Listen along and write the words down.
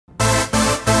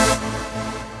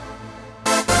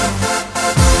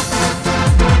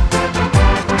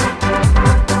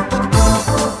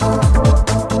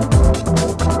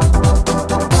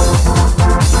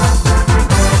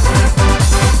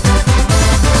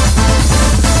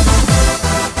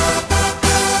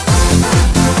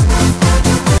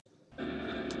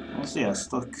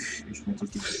Sziasztok! Ismét egy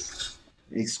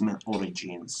kis X-Men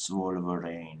Origins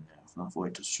Wolverine. Na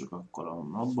folytassuk akkor,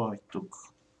 ahol abba hagytuk.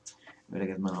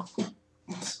 Öregedben a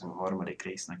harmadik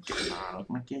résznek állok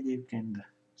neki egyébként,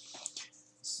 de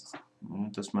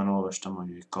ezt már olvastam,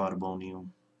 hogy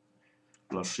karbónium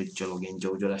lassítja login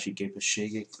gyógyulási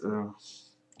képességét.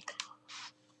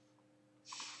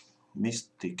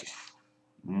 Mystic,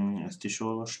 ezt is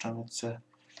olvastam egyszer,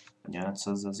 hogy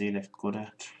átszazza az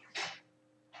életkorát.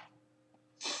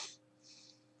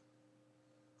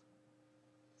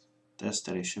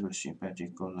 Tesztelés, sebesség,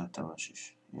 percsék, korlátállás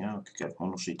is. Ja, akiket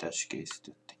honosítást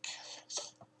készítették.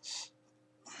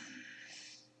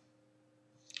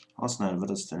 Használni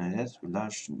vadasztenetet, hogy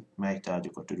lásd, mely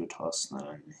tárgyakat tudod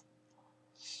használni.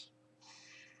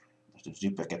 Most a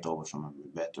zsipeket olvasom,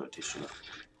 ami betöltésre.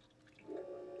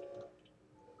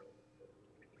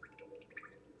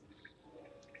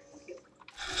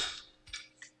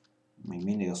 Még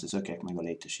mindig azt szökek meg a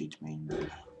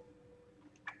létesítményből.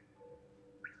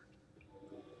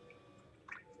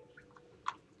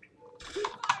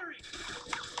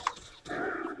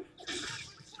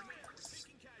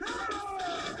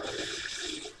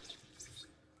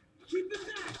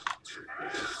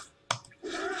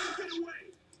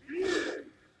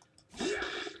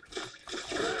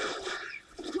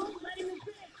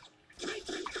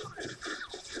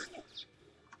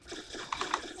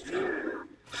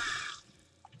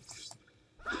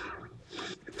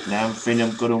 Nem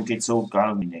finomkodunk itt,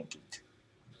 szókálunk mindenkit.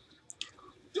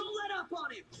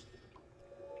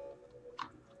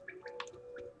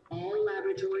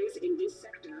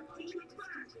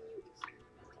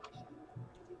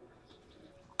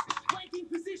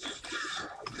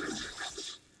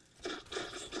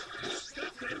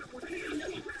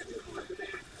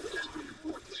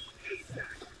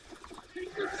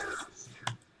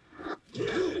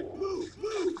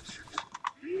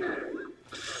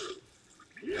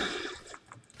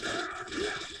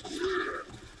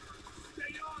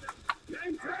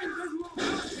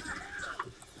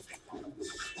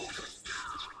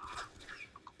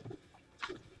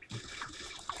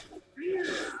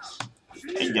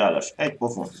 Egy állas, egy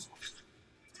pofon.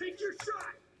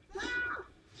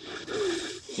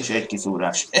 És egy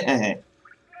kiszúrás.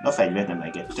 A fegyver nem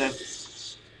engedte.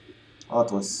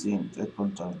 60 szint, 5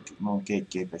 ponton van 2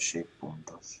 képesség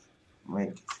pontos.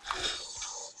 Még.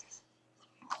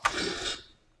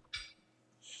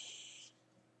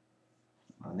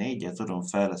 A 4-et tudom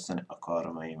fejleszteni a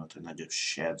karmaimat, hogy nagyobb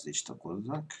sebzést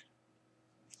okozzak.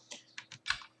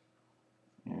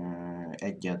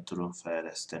 1-et tudom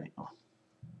fejleszteni a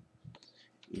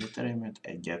életerőmet,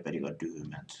 1-el pedig a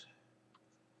dühömet.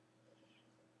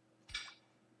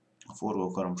 A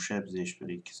forgókarom sebzés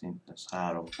pedig szintén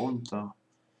 3 ponttal,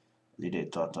 az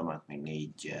idejtartalmát még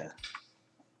 4-jel.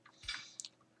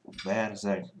 A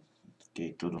berzeg,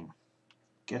 2 tudom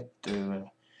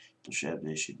 2-vel, a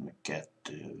sebzését meg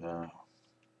 2-vel.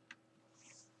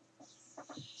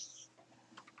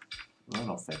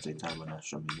 Alapvető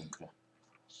támadásra megyünk rá.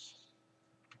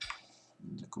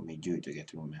 De akkor még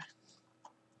gyűjtögetünk be.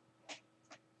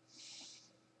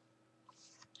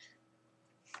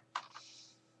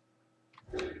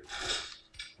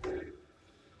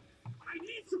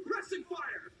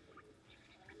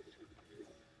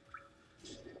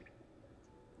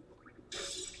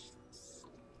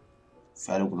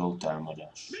 Felugró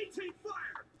támadás.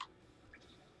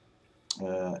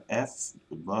 F,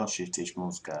 balsít és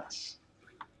mozgás.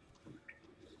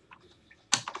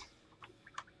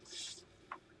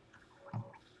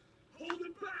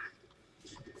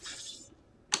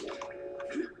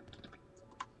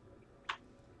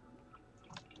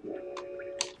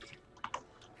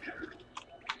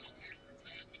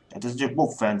 Hát ez csak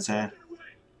bukfence.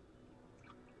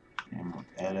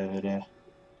 Előre.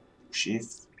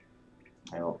 Shift.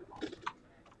 Jó.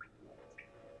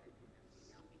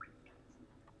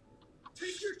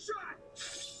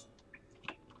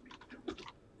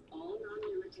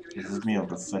 Ez mi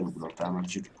a felugró támad,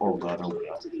 csak oldalra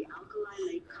ugrál.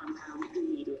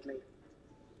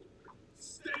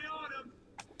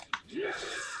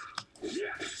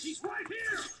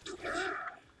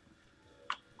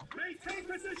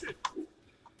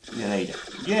 Gyere ide!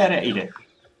 Gyere ide!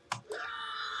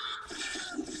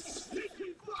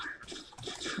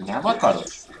 Nem akarod?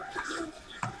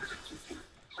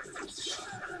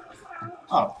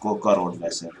 Akkor karod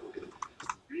veszed.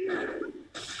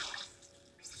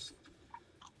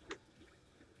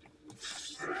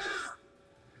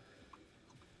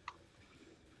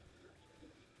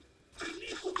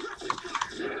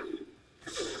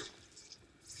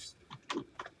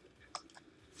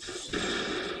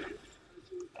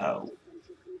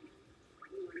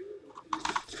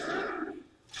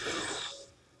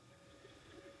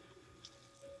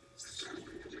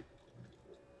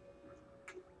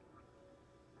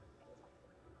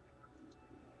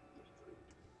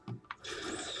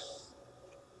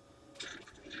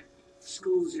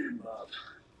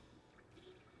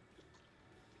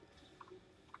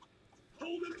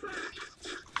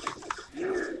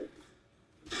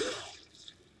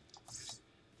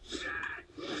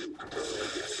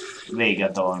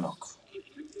 Véget alnak.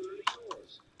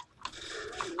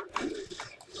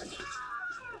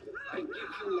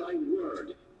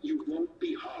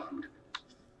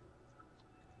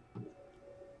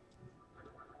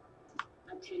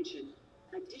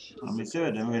 Ami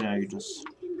zöldön világítasz.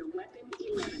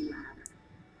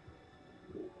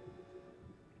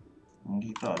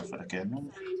 Itt arra kell menni.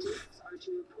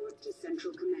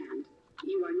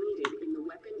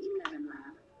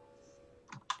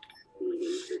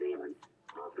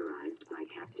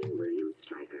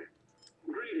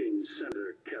 Greetings,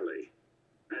 Senator Kelly.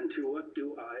 And to what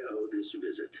do I owe this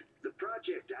visit? The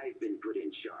project I've been put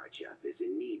in charge of is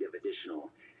in need of additional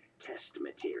test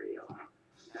material.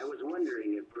 I was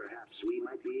wondering if perhaps we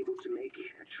might be able to make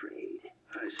a trade.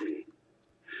 I see.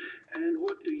 And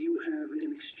what do you have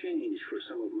in exchange for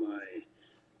some of my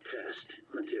test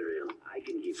material? I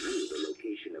can give you the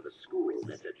location of a school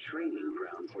that's a training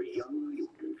ground for young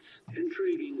mutants.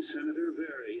 Intriguing, Senator,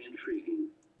 very intriguing.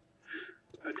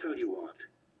 I tell you what,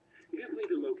 give me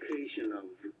the location of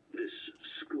this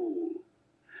school,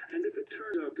 and if it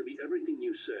turns out to be everything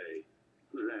you say,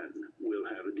 then we'll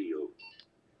have a deal.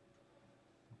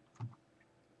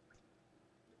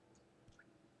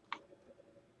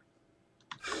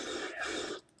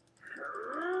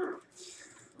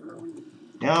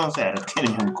 Ja, az erre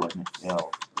kell nyomkodni. Jó.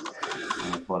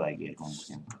 Balajgér gombot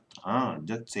nyomkodtam.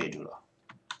 De cédula.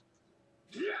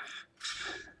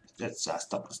 500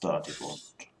 tapasztalati pont.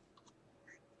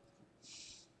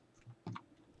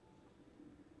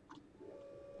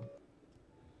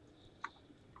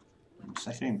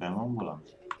 Szekrényben van valami?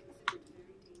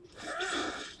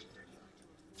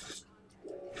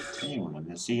 Jó,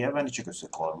 de szíjjel venni, csak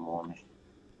összekarmolni.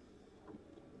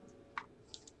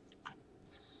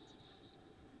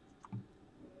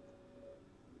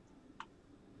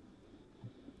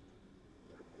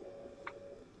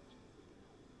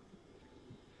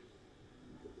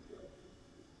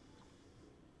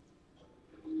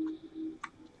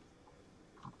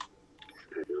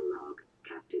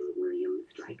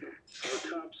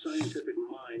 Scientific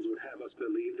minds would have us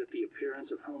believe that the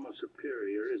appearance of Homo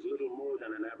superior is little more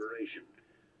than an aberration.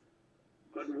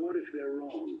 But what if they're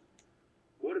wrong?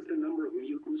 What if the number of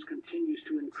mutants continues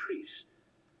to increase?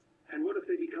 And what if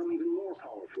they become even more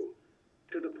powerful,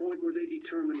 to the point where they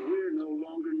determine we're no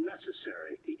longer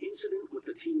necessary? The incident with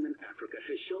the team in Africa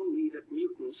has shown me that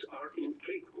mutants are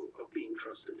incapable of being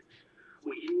trusted.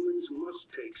 We humans must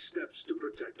take steps to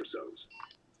protect ourselves.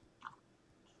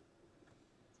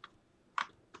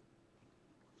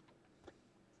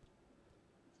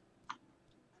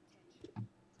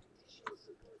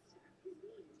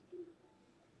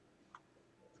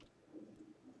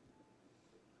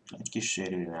 Egy kis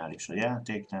sérülénális a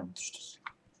játék, nem most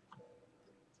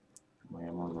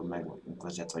majd mondom meg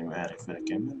vezet, vagy merre fel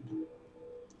kell menni.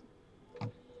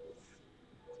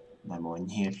 Nem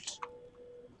annyit.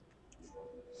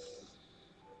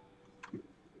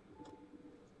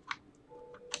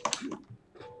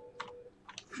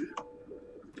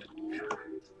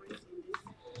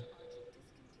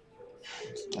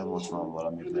 Nem ott van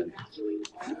valami benne.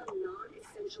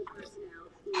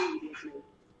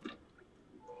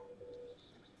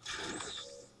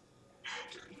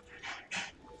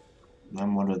 Nem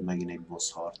marad megint egy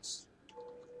boss harc.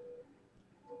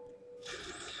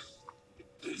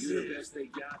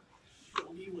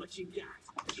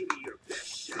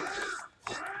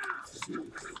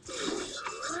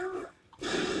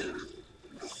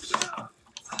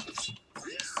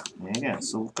 Igen,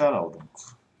 szurkálódunk.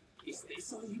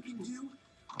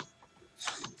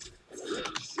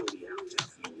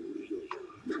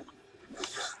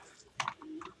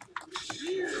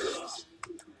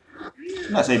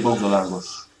 Lesz egy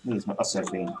bogdolángos. Nézd meg a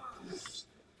szekrény.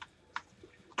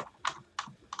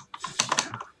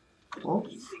 Ó,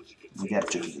 gyere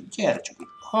csak itt, gyere csak itt.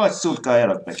 Hagyj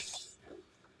szurkáljalak meg.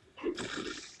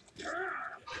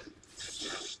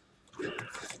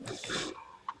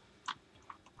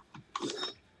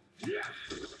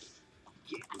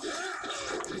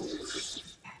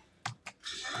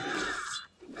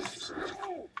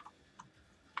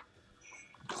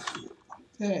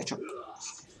 Csak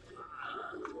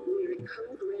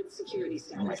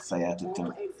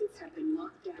megfejeltettem.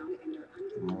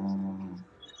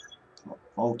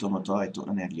 Automata ajtó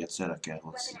energiát szere kell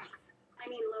hozzá.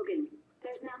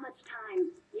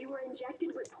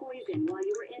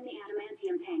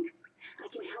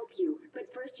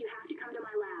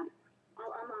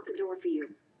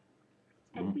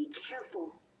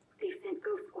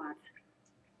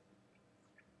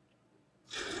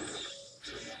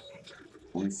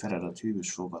 feladat,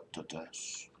 hűvös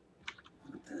fogadtatás.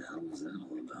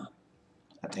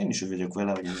 Hát én is úgy vagyok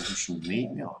vele, hogy ez most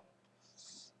mi? Ja.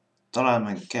 Talán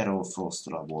meg Carol Frost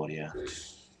laborját.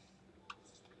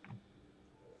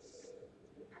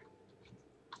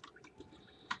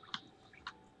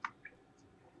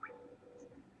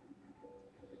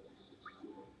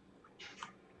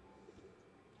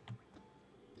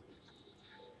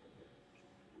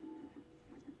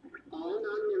 All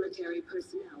non-military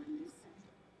personnel in this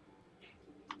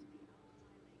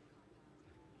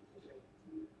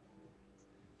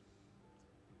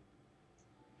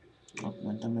Ott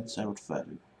mentem egyszer, ott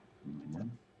felül.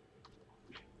 Nem.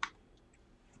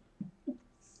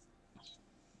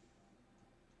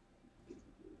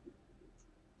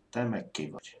 Te meg ki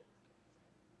vagy?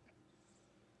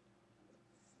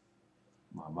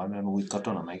 Van valami új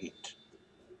katona megint?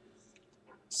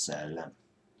 Szellem.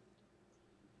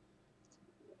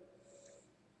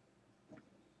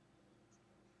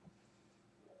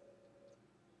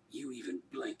 You even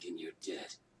blink and you're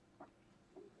dead.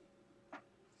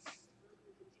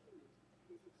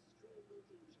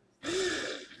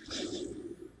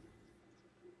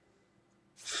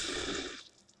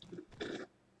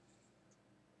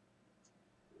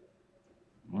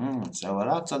 Szóval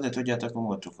látszani tudjátok a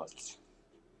motokat.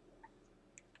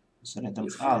 Szerintem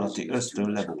állati ösztön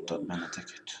lebuktat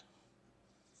benneteket.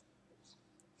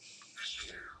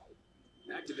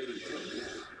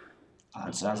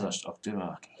 Álcázást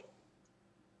aktivált.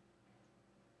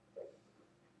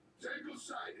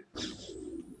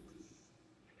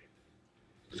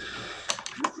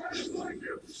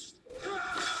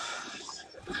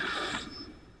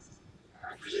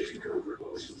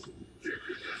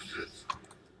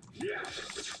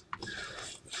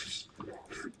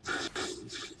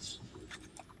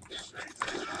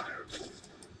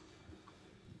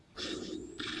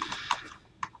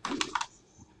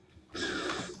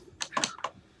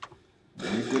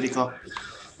 Működik a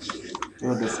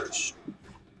kördöfés.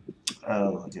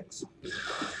 Elhagysz.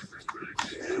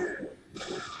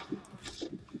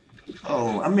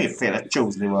 Ó, hát miféle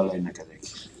csúsznival lennekedik?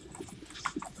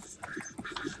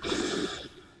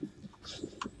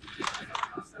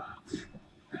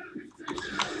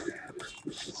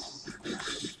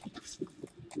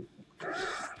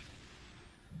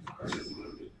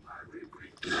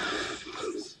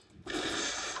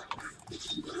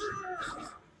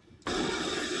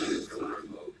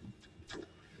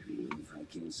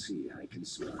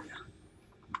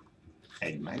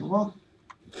 Egy megvan.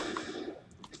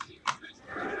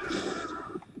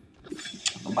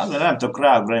 Bár nem tudok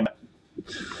ráugrani, mert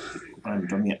nem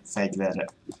tudom milyen fegyverre.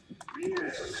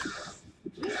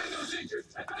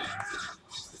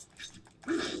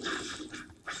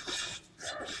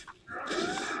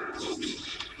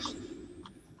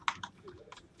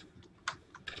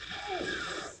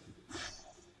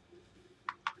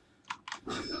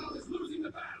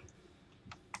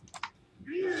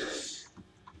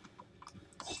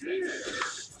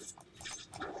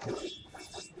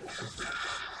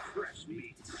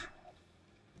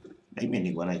 Még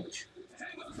mindig van egy.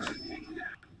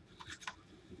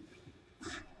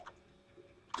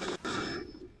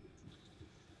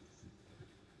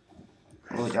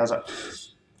 Hogy az a...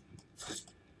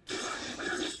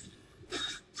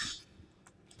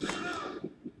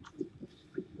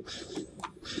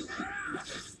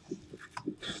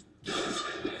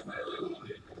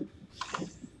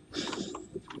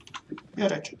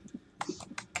 Gyere csak.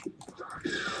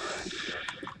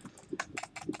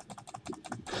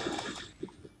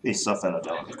 Visszafele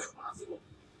dalok.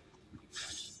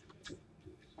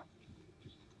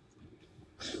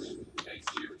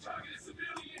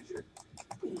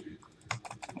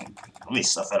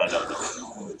 Visszafele dalok.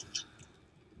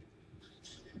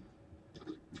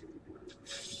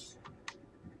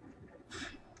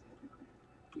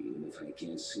 Even if I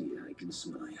can't see, I can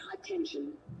smile.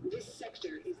 Attention, this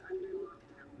sector is under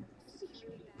lockdown.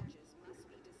 Security badges must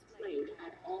be displayed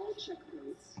at all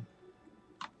checkpoints.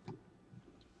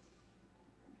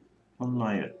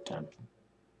 Honnan jöttem?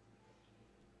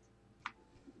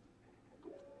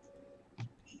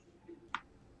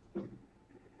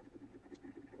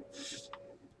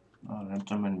 Nem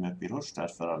tudom menni, mert piros,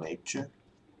 tehát fel a lépcső.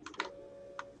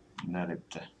 Ne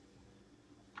lépte.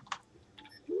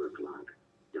 Work log,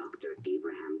 Dr.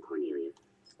 Abraham Cornelius.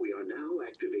 We are now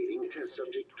activating test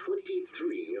subject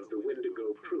 23 of the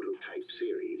Wendigo prototype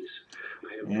series.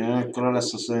 Ja, akkor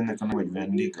lesz az ennek a nagy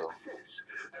Wendigo.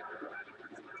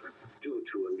 Due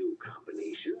to a new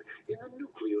combination in the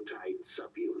nucleotide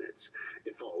subunits.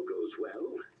 If all goes well,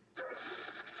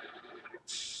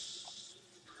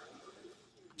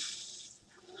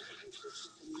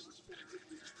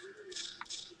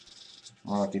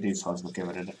 Valaki tűzharcba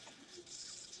keveredett.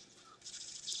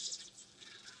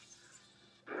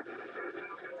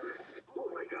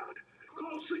 Oh my God!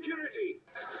 Call security!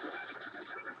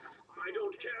 I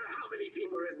don't care how many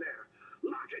people are in there.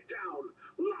 Lock it down!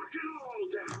 Lock it all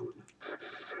down!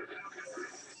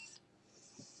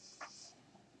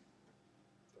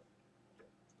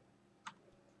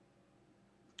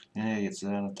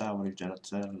 Egyszerűen a távolítani a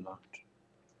cellát.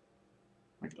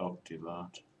 Vagy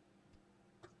aktivált.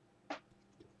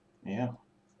 Ja?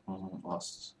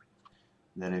 Azt.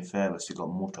 De erre felveszik a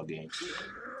mutagényt.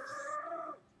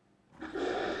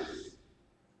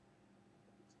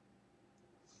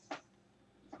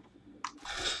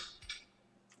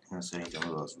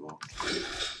 Szerintem az volt.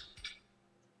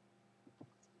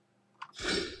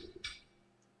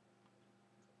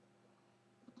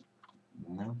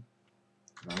 Nem?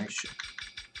 Nem is.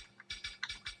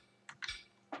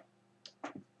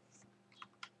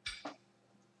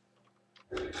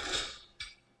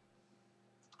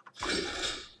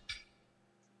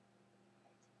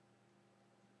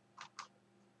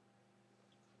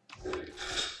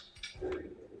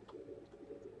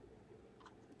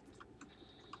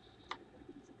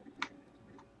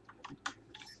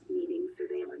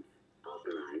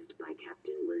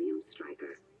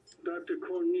 Dr.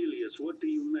 Cornelius, what do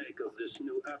you make of this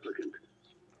new applicant?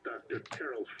 Dr.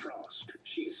 Carol Frost.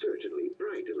 She's certainly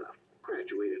bright enough.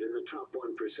 Graduated in the top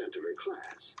 1% of her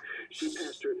class. She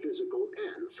passed her physical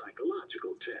and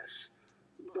psychological tests.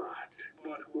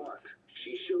 But what?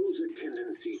 She shows a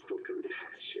tendency for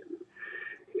compassion.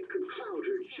 It could cloud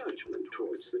her judgment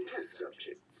towards the test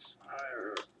subjects. Hire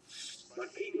her. But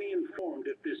keep me informed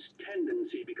if this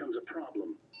tendency becomes a problem.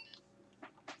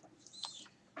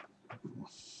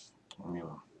 Mi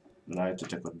van?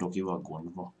 Rájöttetek a dokival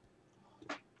gondba.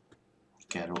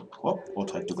 Carol. Hopp, ott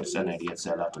hagytuk az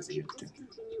energiacellát az életünk.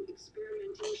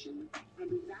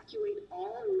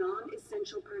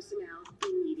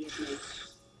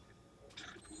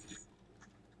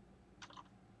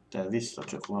 Te vissza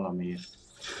csak valamiért.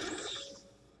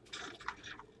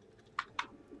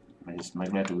 Mert ezt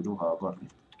meg lehet úgy ruhálgatni.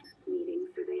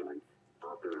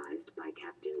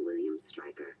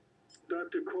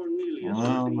 Dr. Cornelius,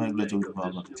 meg lehet úgy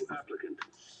ruhálgatni.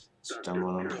 Aztán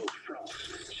valami.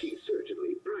 She's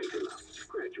certainly bright enough.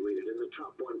 Graduated in the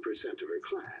top 1% of her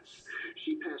class.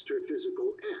 She passed her physical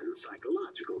and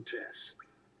psychological tests.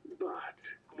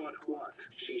 But what?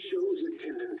 She shows a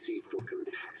tendency for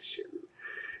compassion.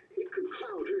 It could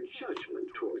cloud her judgment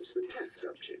towards the test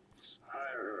subjects.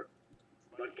 Hire her.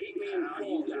 But keep me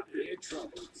informed of their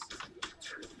troubles.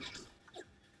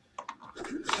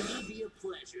 It will be a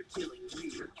pleasure killing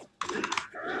you.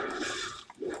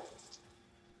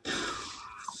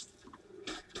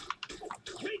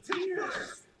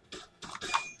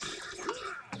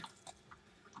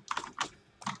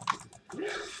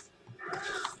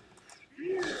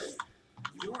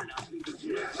 You're not even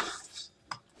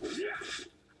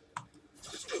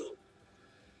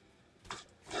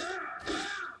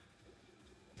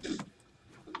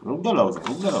Rúgd a lózat.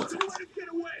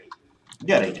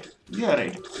 Gyere ide, gyere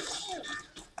ide.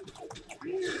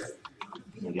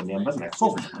 Még egy embert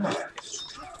megfogni?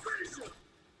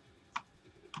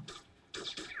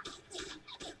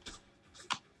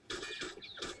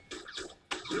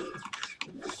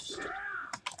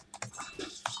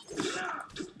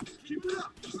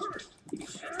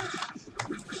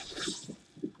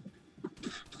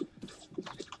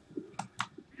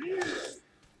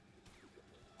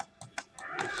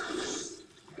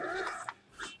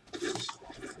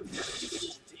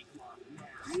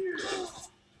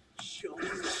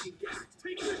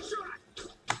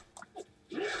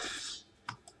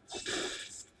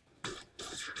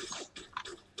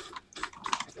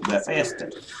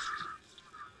 Befejezted?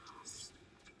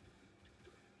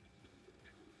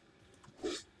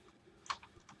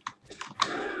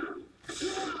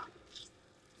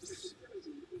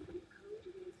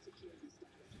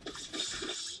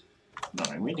 Na,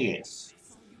 még mindig ész.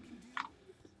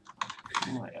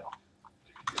 Na jó.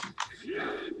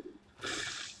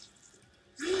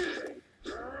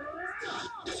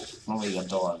 Na, még a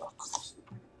dalnak.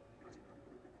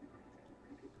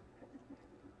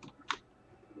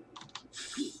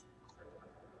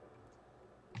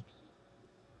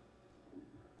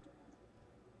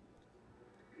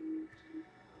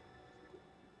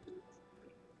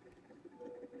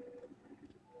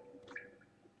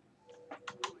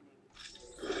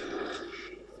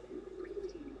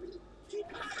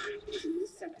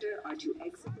 Are to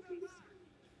exit the base.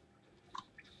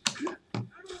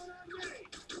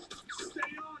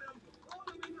 Stay on him! Hold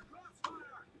him in the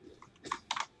crossfire!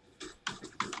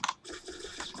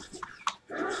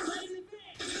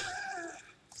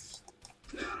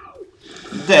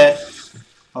 De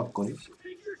akkor is.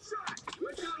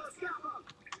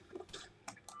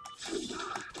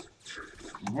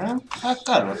 Nem? Hát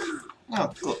karod.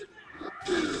 Akkor.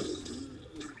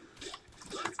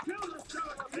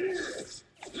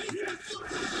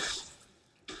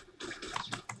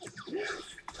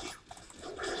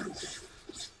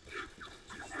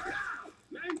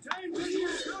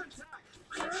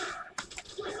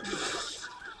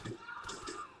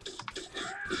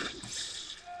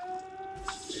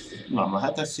 Na,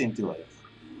 ma 7-es szintű vagyok.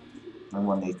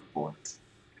 Megvan 4 pont.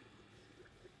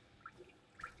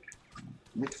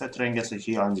 Mit fetrengesz, hogy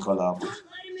hiányzik a lábod?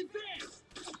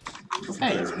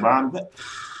 Fejezd bán be!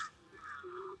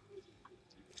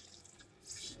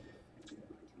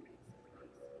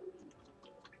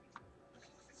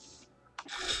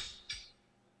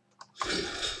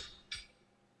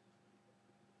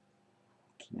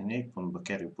 Én 4 pontba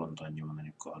kerül pont annyi van,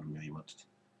 mondjuk a armjaimat.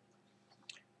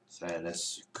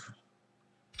 Fejlesszük.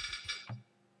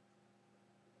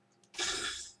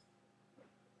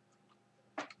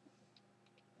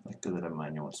 Legközelebb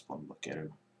már 8 pontba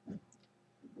kerül.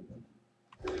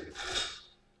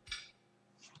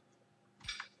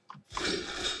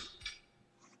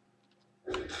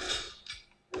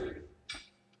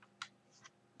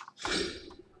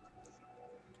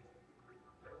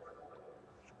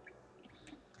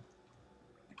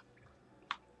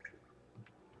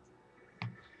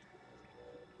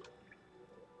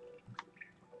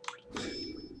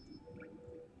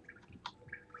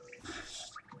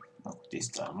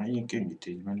 Tisztán, mennyi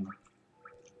könnyítésben van.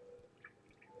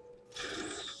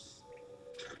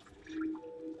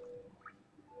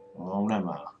 Ó, nem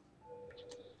áll.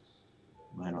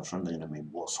 Májnosan, de még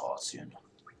boss harc jön.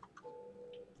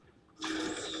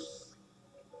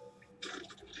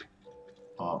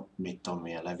 A mit tudom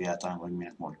milyen leviátán, vagy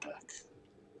minek mondták.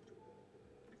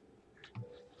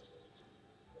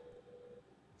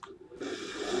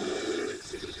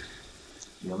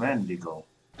 Ja, Mendigo.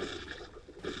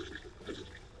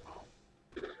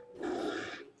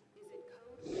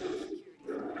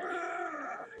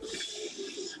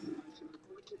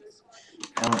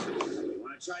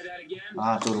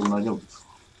 Hátulról nagyobb.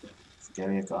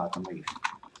 Kerüljek a hátam meg.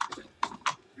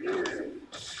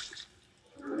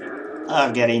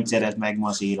 A gerinceret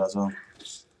megmaszírozom.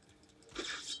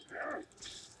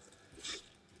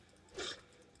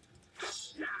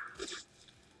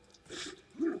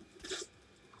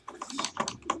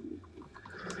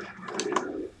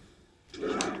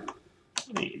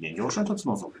 Én gyorsan tudsz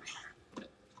mozogni.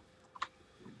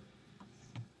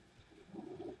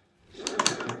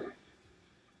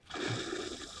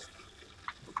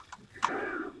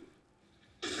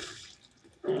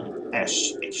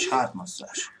 És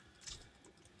hátmasszás.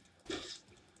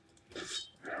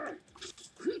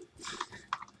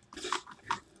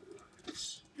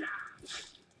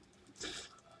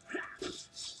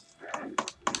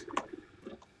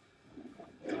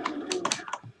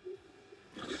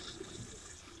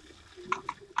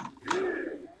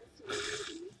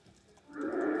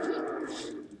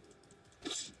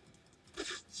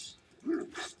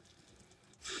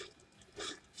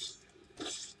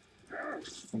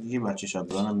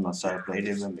 Kíváncsisabbra nem a szerepre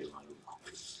idében mi van róla.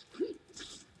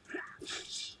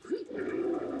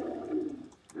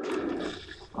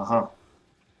 Aha.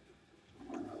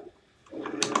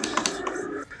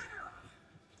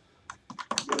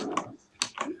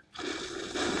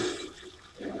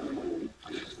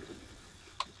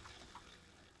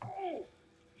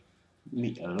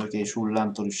 Mi a lökés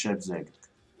hullámtól is sebzeg?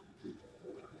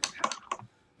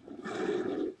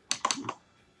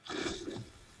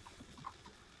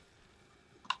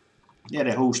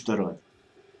 Gyere, hústöröl!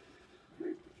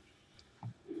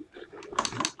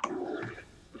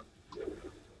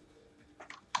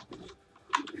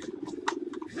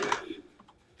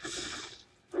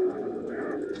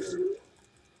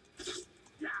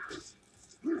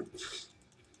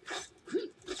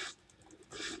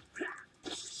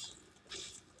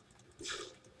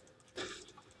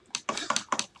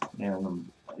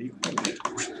 Nem.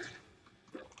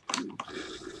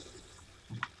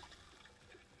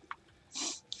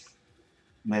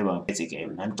 Mi van,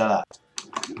 picikém, nem talált?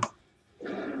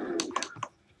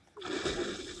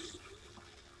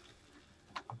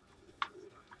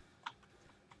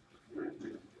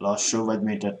 Lassú vagy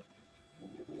mit?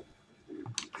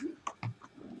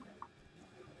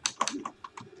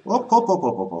 Hopp, hopp, hopp,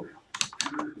 hopp, hopp, hopp.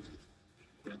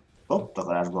 Hopp,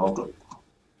 takarásba ugrott.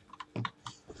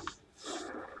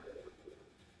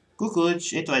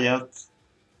 Kukucs, itt vagyok.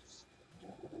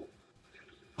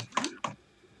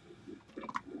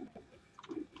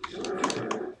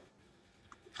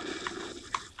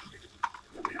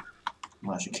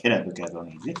 Másik irányba kell volna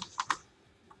nézni.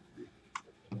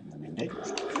 Nem mindegy.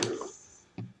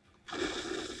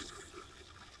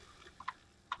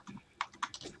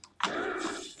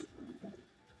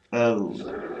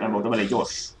 Nem voltam elég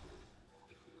gyors.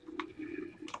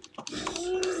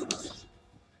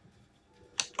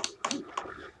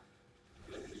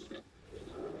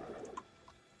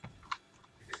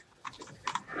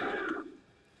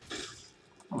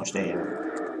 Most éljen.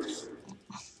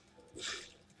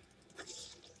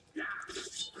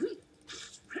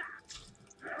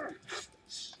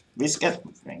 Viszket,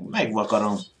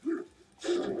 megvakarom.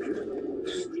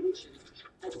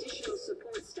 Additional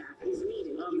support staff is needed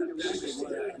in the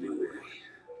register.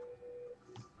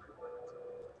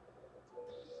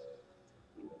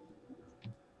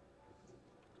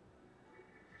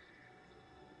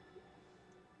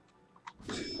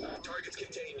 Targets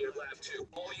contained near Lab 2.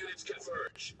 All units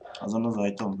converge. Azon az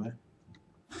ajtón be.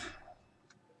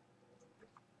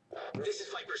 This is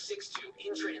Viper 6-2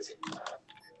 in transit.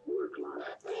 Work log.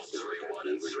 3-1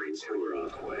 and 3-2 are on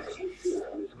the way.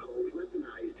 This called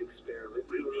weaponized experiment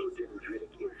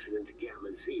dendritic incident Gamma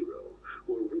 0,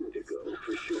 or Windigo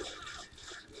for short.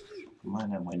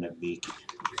 Majdnem majdnem béki.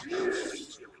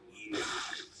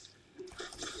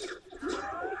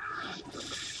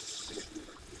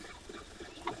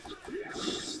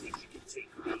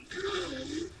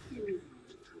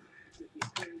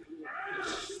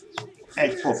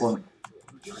 Egy pofon.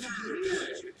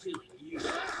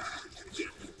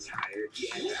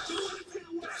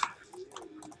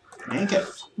 Minket?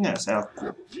 Nesze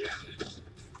akkor.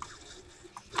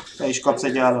 Te is kapsz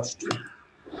egy állast.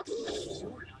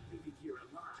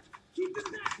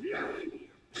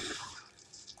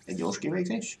 Egy gyors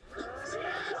kivégzés.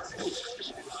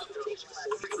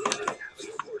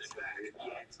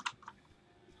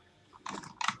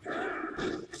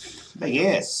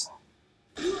 Begész!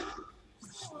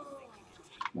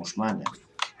 Most már nem.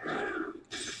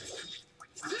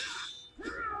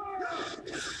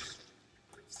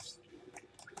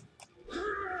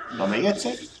 Na még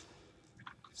egyszer.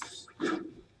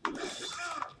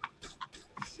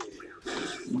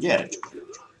 Gyere csak.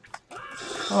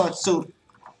 Hogy szúr.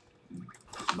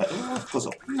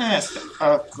 Beavatkozom. Ne ezt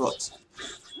akadsz.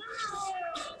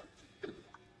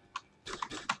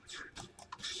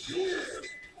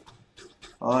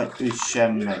 Hogy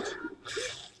üssem meg.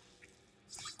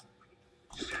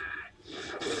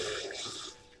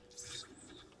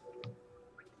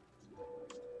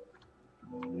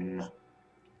 Na.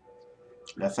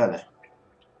 Lefele.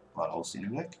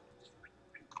 Valószínűleg.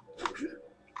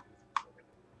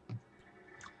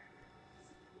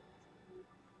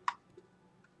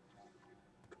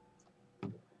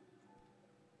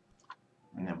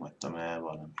 Nem hagytam el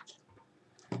valamit.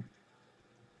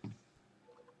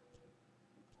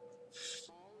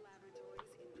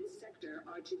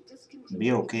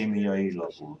 Biokémiai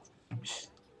labor.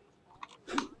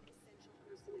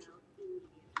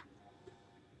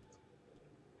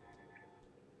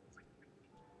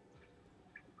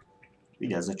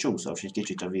 Vigyázz, a csúszós egy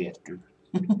kicsit a vértől.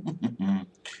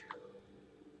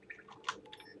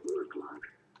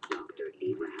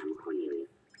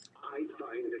 I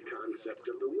find the concept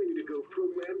of the Windigo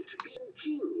program to be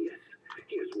ingenious.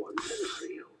 Here's one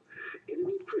scenario.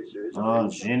 Enemy prisoners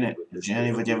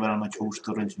Zseni vagy ebben a nagy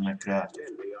hústorony megkreált.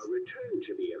 then they are returned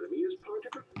to the enemy as part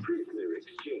of a prisoner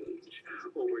exchange.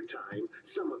 Over time,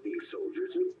 some of these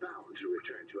soldiers are bound to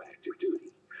return to active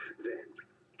duty. Then,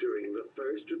 during the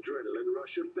first adrenaline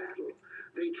rush of battle,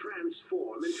 they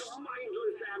transform into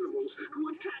mindless animals who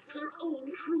attack their own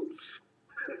troops.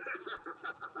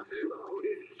 Oh,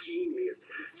 it's genius.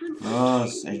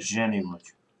 Az, egy zseni vagy.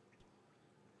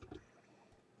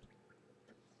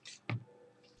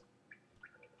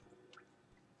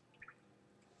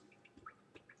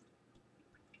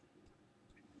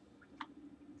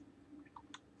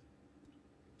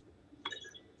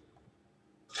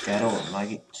 Carol,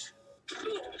 meg itt.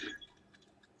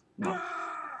 Na. Are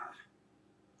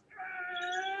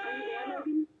you there,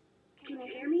 Logan? Can you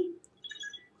hear me?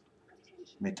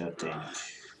 Mi történik?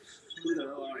 Who the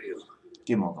hell are you?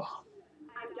 Ki maga?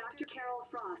 I'm Dr. Carol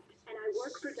Frost, and I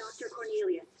work for Dr.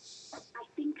 Cornelius. I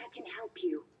think I can help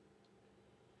you.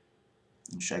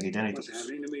 Segíteni What's tudsz?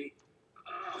 happening to me?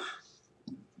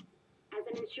 As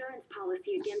an insurance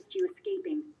policy against you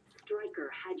escaping, Stryker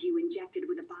had you injected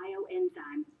with a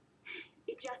bioenzyme.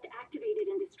 It just activated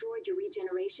and destroyed your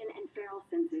regeneration and feral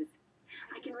senses.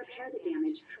 I can repair the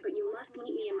damage, but you must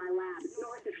meet me in my lab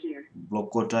north of here.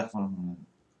 Blokkolták van?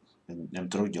 Nem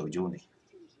tudok gyógyulni.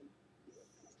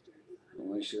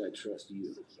 Why should I trust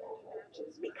you?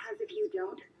 Because if you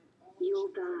don't,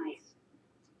 you'll die.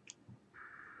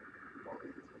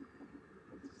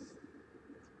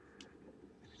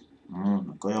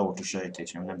 Akkor jó volt a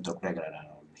sejtésem, nem tudok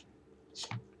regenerálni.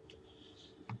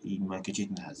 Így már kicsit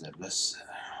nehezebb lesz.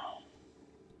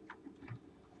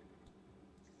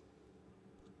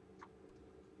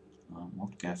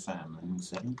 Ott kell felmennünk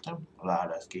szerintem. A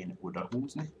ládát kéne oda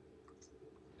húzni.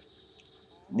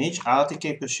 Nincs állati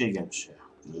képességem se.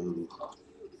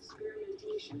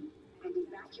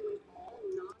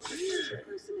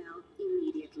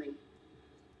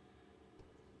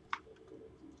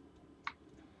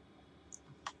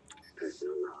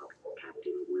 Personal log,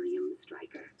 Captain William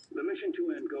Stryker. The mission to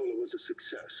Angola was a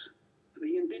success.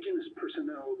 The indigenous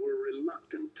personnel were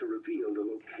reluctant to reveal the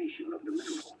location of the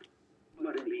mineral.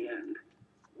 But in the end,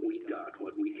 we got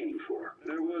what we came for.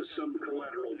 There was some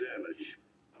collateral damage.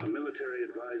 A military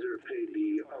advisor paid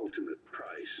the ultimate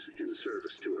price in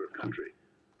service to her country.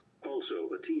 Also,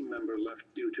 a team member left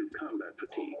due to combat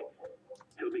fatigue.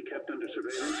 He'll be kept under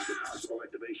surveillance with possible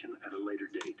activation at a later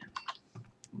date.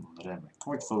 Remek.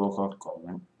 Hogy fogok akkor?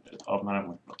 Már nem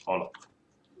mondtam, alap.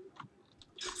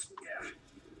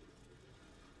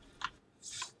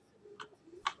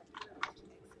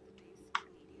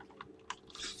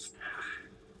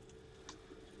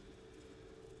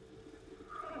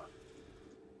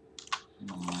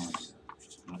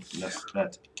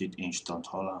 Lehet két instant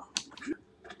halál.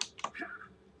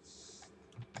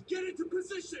 Get into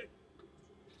position!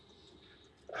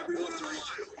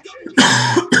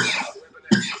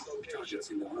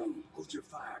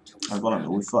 Ez valami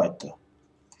új fajta.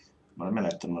 Már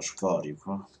elektromos karjuk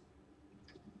van.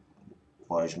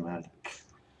 Pajzs mellett.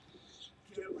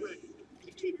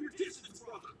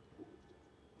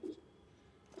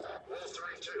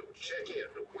 Check in.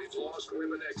 We've lost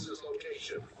Women X's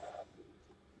location.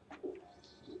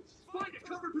 Find a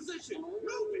cover position.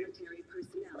 Move it. Military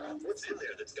personnel. What's in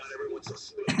there that's got everyone so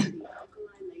spooked?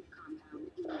 Alkaline lake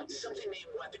compound. Something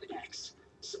named Weapon X.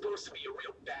 Supposed to be a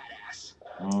real badass.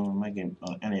 Megint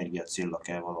az energiacilla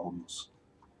kell valahogy.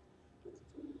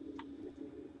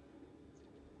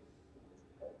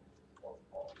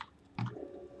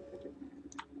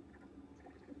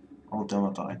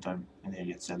 Automata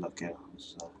energiacilla kell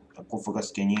hozzá. Akkor fog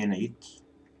azt kinyílni itt.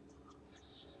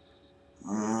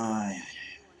 Ajj.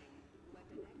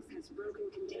 Weapon X has broken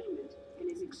containment and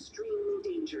is extremely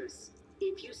dangerous.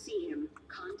 If you see him,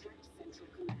 contact Central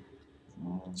Command.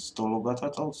 Ez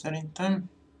tologatható szerintem.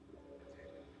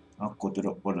 Akkor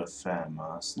tudok oda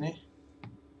felmászni.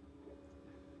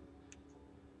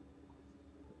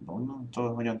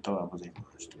 Onnantól hogyan tovább az én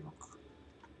más tudok.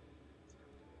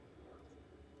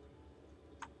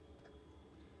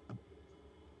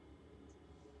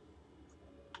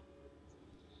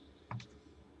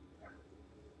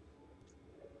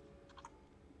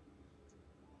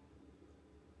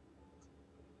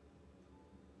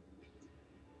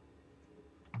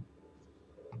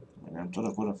 Nem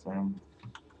tudok oda fel.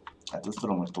 Hát azt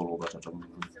tudom, hogy tologathatom.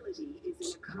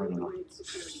 Nagyon a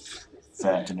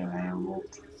feltűnő helyen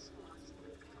volt.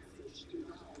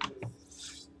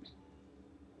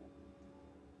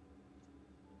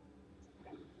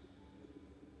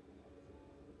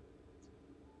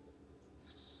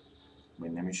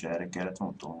 Még nem is erre kellett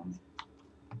volna tolni.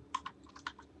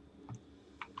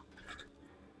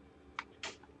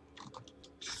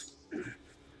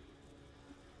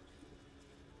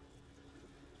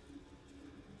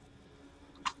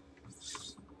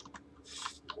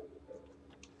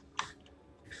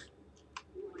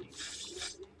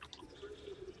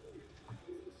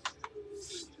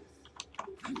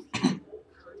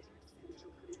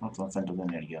 Ott van fent az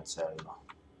energiacella.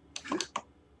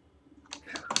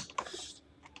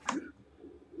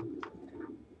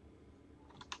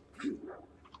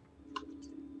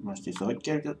 Most is, hogy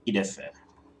kell ide fel?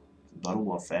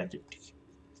 Darúval feltűnik.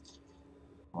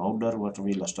 Ha ott darú, akkor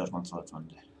villastartmat van,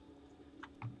 de...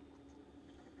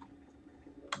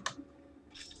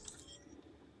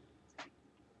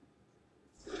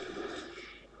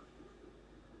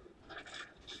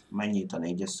 Mennyit a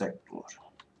 4-es szektor?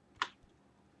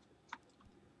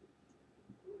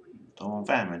 Tudom,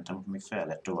 felmentem, még fel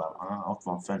lett tovább. Ott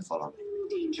van fent valami.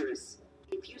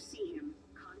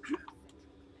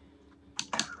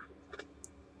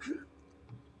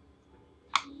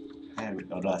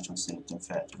 A rácson szerintem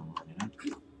fel tudom menni, nem?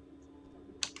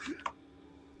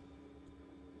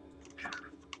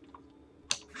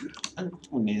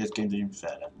 Úgy nézett ki, hogy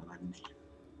fel lehetne menni.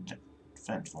 De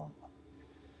fent van.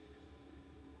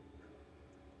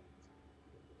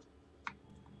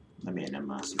 De miért nem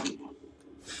mászik ki?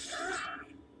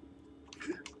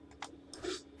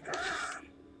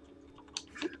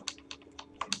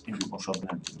 Én mosabb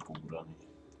nem tudok ugrani.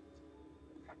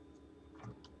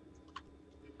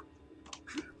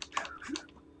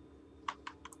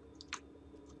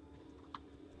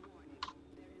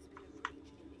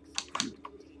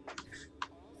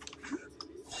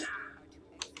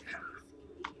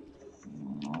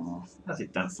 Hát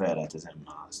itten fel lehet ezen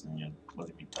mászni,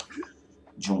 vagy mint a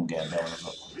dzsungelben van az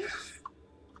akkor.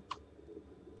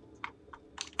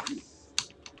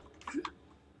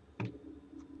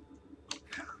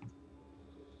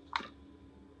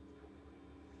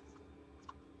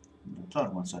 A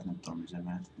targoncát nem tudom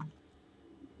üzemeltetni.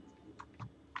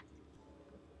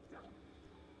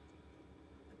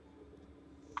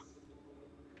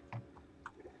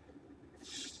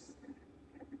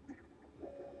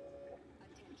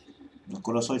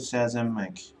 Akkor az hogy szerzem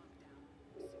meg?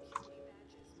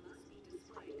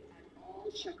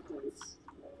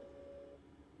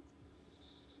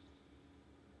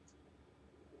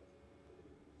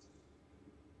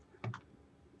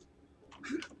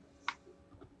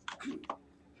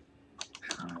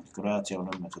 Akkor általában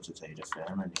nem lehet a tetejére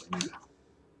felmenni, vagy mi?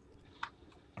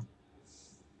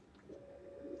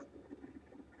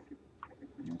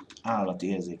 Állati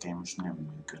érzékeim most nem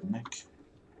működnek.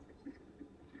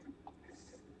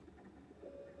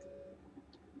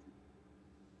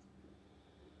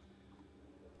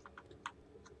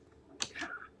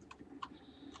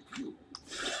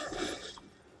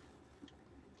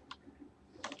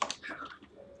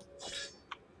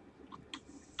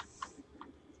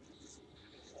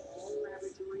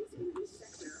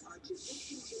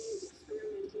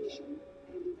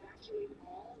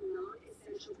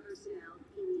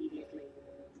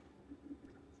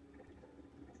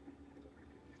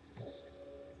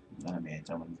 De nem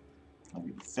értem,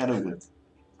 hogy felugrik.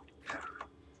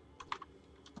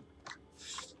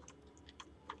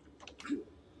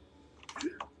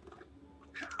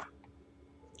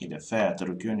 Ide fel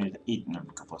tudok jönni, de itt nem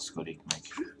kapaszkodik meg.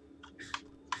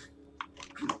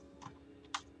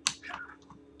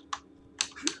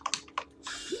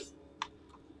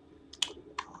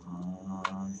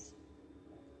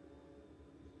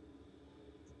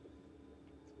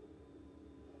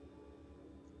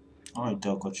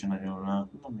 Ajtókat sem nagyon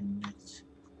lát, na mindegy.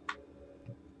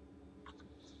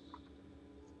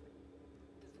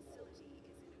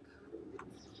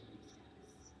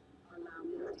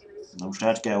 Na most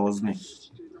át kell hozni.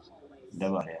 De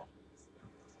várjál.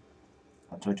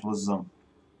 Hát hogy hozzam?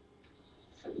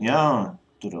 Ja,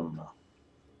 tudom na.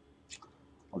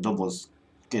 A doboz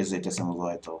kézzé teszem az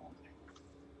ajtó.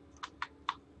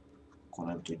 Akkor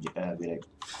nem tudja elvileg.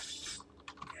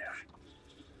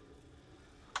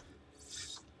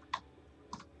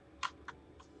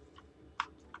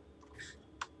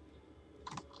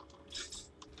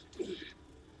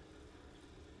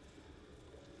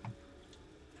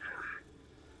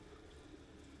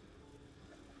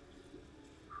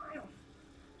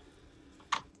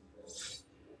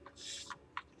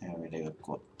 Elvileg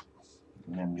akkor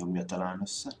nem nyomja talán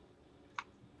össze.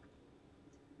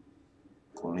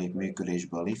 Akkor lép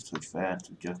működésbe a lift, hogy fel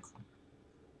tudjak.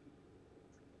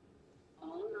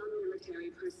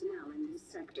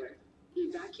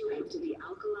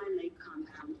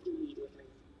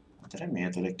 Hát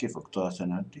remélhetőleg ki fog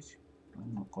tartani addig.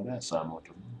 Akkor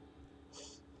elszámoltam.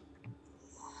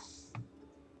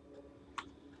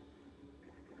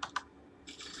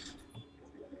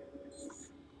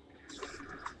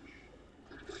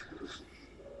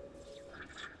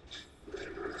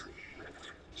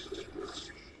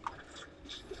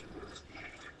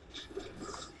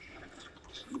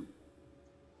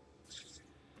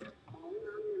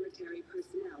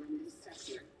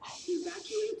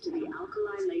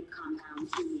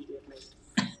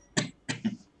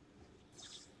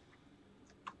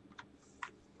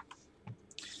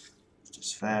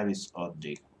 Ez felvisz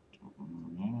addig.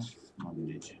 Na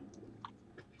mindegy.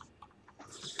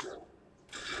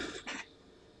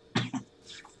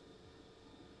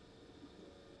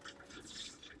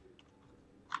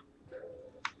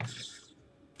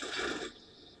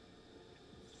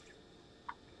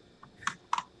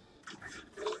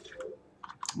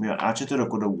 Mi át se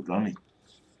török oda ugrani?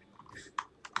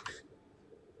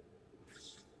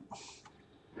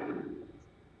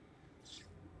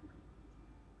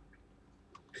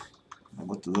 Meg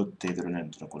ott az 5 tévről nem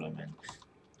tudok oda menni.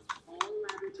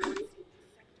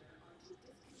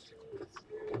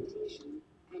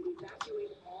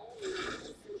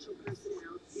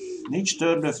 Nincs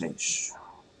tördöfés.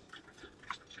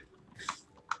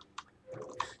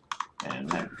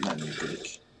 Nem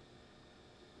működik.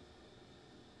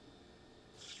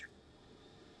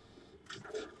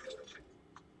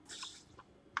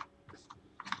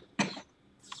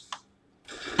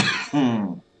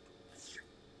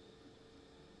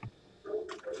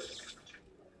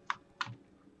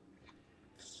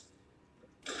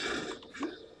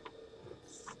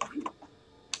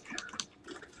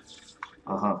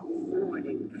 Aha.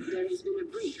 Warning, there has been a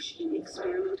breach in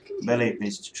experiment belépni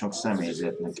csak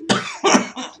személyzetnek.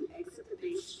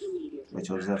 Vagy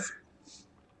hozzá.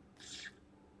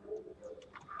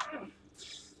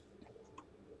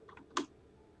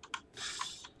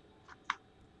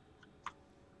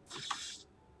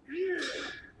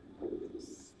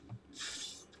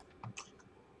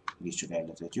 Így csak el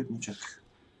lehet jutni, csak...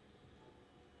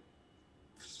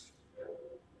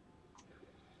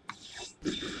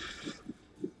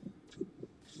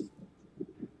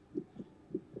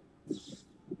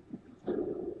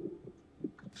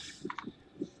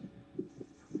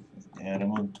 Erre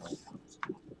mondtam.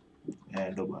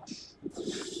 Eldobás.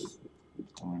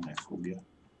 Tudom, hogy megfogja.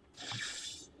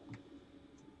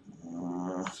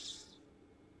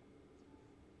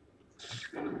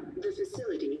 The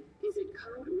facility is at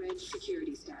code red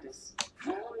security status.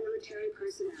 All military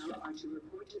personnel are to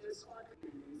report to their squad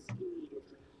commanders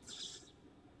immediately.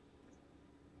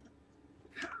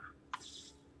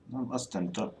 Nem, azt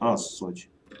nem tudom, az, hogy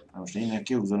most innen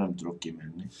kihúzva nem tudok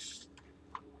kimenni.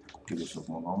 Kihúzok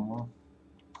magammal.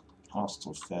 Azt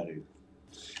ott felül.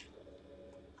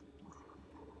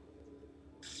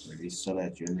 Vissza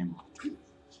lehet jönni majd.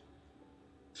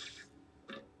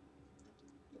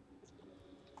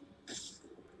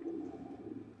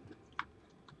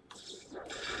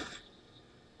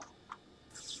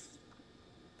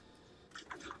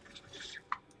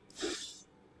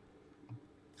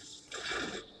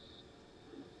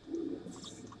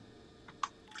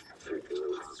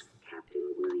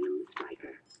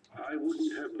 I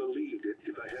wouldn't have believed it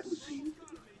if I hadn't seen.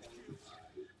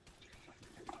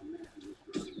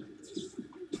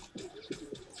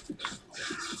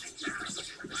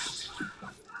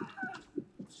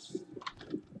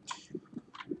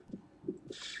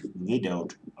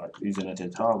 Videót, az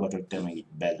üzenetet hallgatod, te meg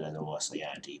itt beledolsz a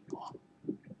játékba.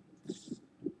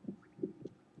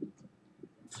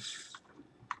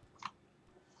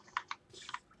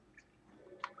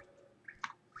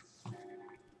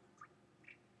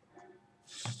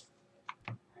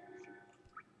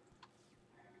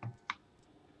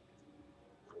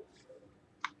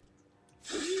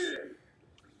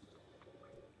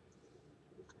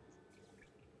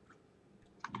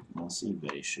 A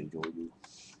szívvel is egy gyógyul.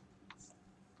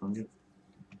 Mondjuk.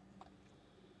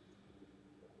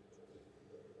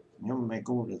 Nyom meg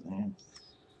óra, nem?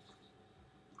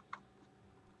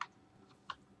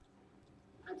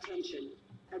 Attention.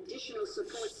 Additional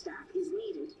support staff is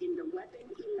needed in the Weapon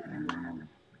 11 lab.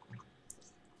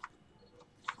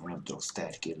 Nem tudok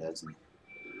sterkélezni.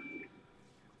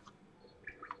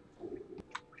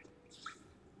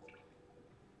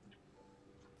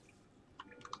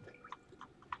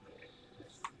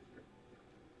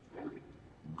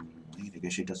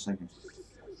 Idegesítesz meg?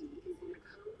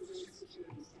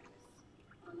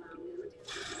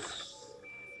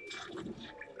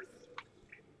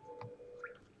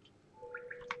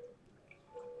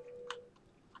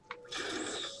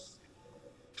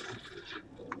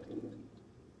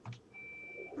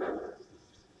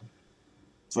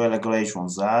 Főleg, ha le is van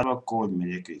zárva, akkor hogy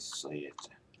megyek vissza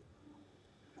érte.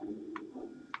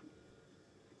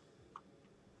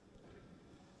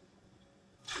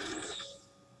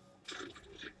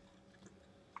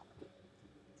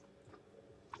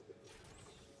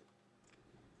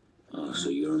 Oh, so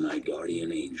you're my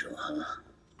guardian angel, huh?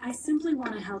 I simply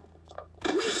want to help.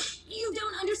 Wait, you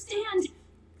don't understand!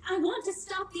 I want to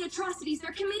stop the atrocities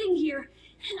they're committing here,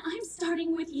 and I'm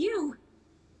starting with you.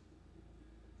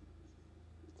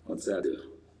 What's that do?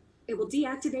 It will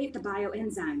deactivate the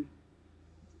bioenzyme.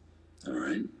 All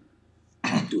right.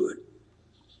 Do it.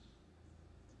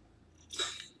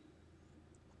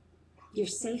 You're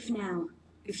safe now.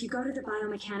 If you go to the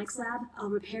biomechanics lab, I'll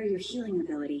repair your healing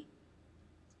ability.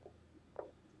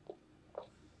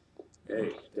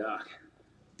 Hey, Doc.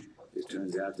 This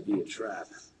turns out to be a trap.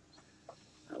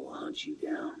 I will hunt you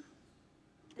down.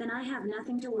 Then I have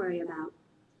nothing to worry about.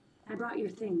 I brought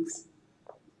your things.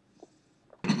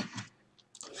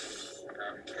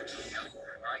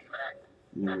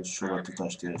 Jó, sokat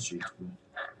teljesítve.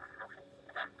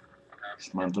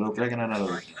 És már tudok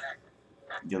regenerálódni.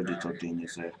 Gyógyító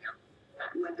tényező.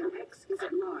 Weapon X is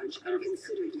at large and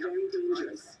considered very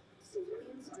dangerous.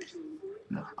 Civilians are to avoid.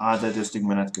 Na, átöltöztünk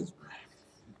menet közben.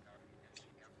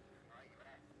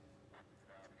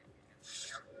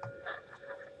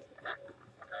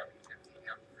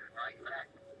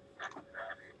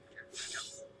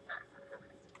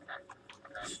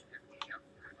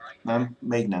 Nem,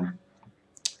 még nem.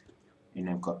 Még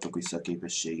nem kaptuk vissza a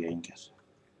képességeinket.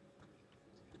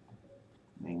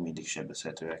 Még mindig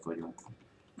sebezhetőek vagyunk.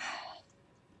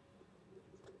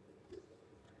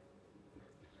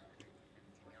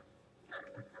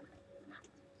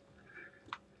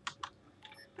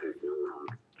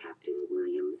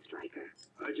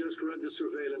 read the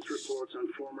surveillance reports on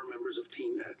former members of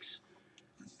Team X.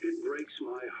 It breaks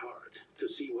my heart to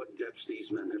see what depths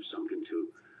these men have sunk into.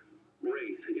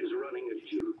 Wraith is running a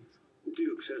gym.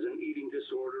 Dukes has an eating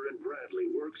disorder, and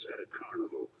Bradley works at a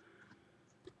carnival.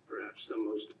 Perhaps the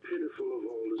most pitiful of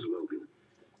all is Logan.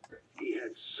 He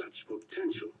had such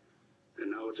potential,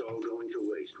 and now it's all going to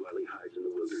waste while he hides in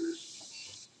the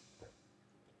wilderness.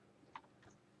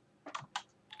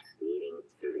 Needing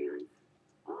surveillance.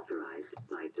 Authorized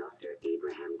by Dr.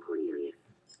 Abraham Cornelius.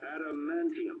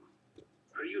 Adamantium.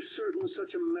 Are you certain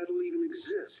such a metal even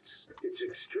exists? It's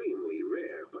extremely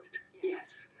rare, but yes,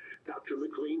 Dr.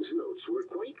 McLean's notes were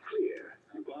quite clear.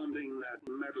 Bonding that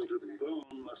metal to the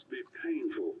bone must be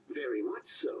painful. Very much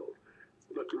so.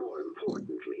 But more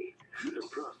importantly, the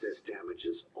process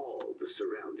damages all the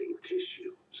surrounding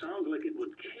tissue. Sounds like it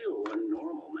would kill a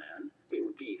normal man.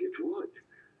 Indeed it would.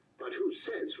 But who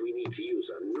says we need to use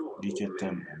a normal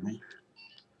man?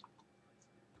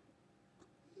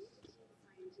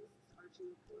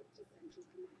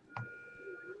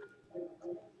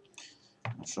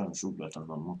 Sajnos ugráltam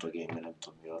a mutagame, nem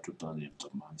tudom mi alatt, utána nem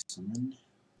tudom már visszamenni.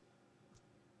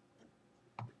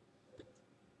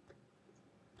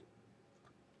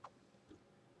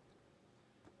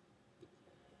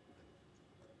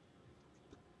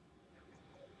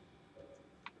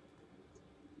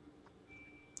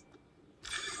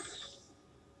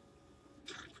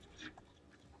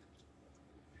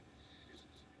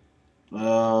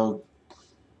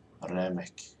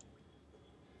 Remek.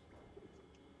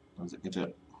 Ezeket az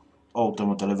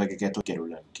automata lövegeket hogy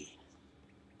kerülnek ki?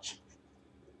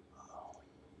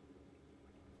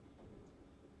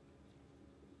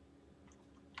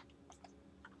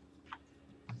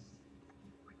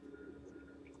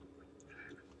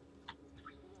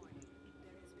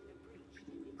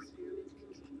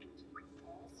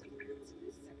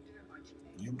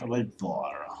 Jobbra vagy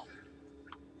balra?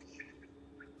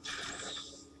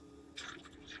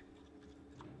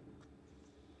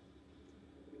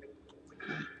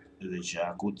 Ez egy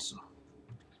zsákutca?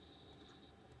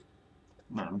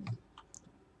 Nem.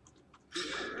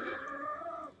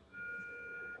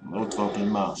 Ott van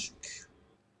egy másik.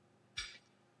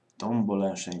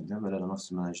 Tombolás egy leveled a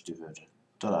maximális dühörre.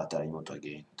 Találtál egy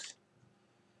mutagént.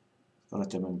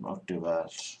 Karakterben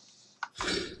aktivált.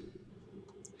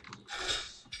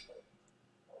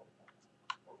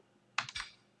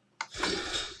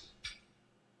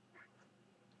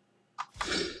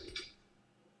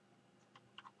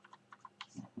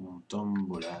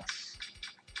 Tombolás.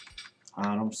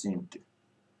 3 szintű.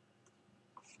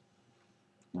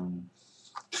 Nem.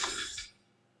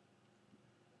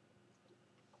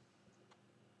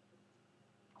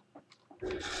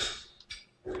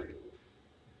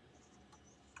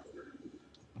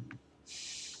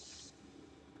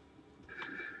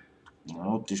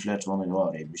 Na, ott is lett volna egy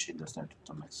arrébb is, de azt nem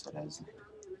tudtam megszerezni.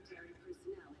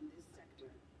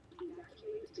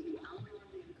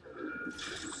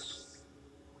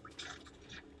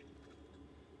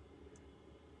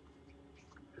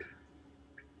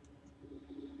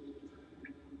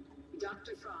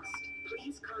 Dr. Frost,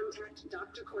 please contact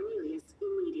Dr. Cornelius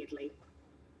immediately.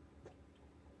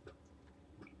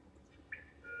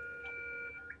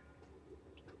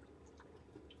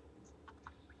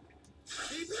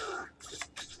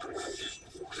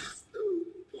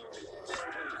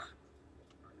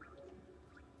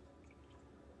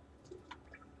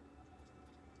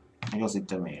 Még azt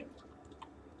hittem én.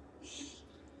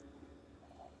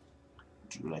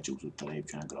 Csak lecsúszott a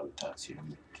lépcsőn a gravitáció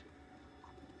miatt.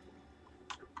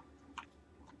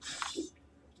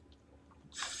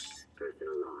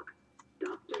 Personal log.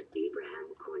 Dr. Abraham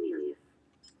Cornelius.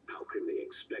 How can they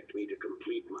expect me to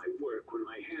complete my work when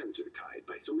my hands are tied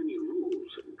by so many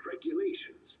rules and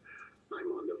regulations? I'm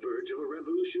on the verge of a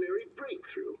revolutionary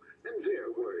breakthrough, and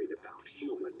they're worried about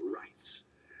human rights.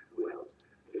 Well,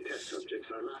 the test subjects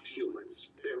are not humans,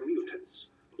 they're mutants.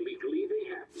 Legally, they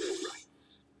have no rights.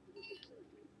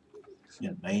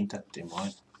 Ja, beintettél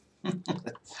majd.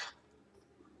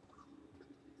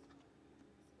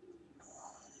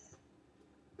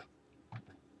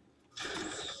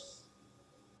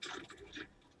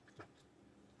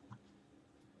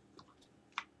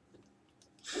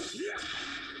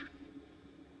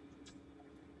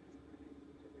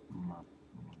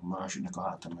 Másiknak a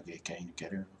háta mögé kell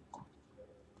kerülni akkor.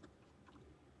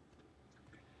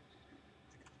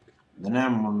 De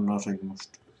nem mondod, hogy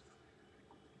most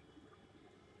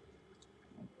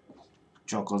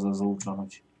csak az az út van,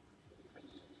 hogy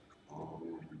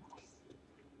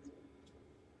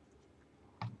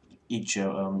így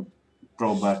sem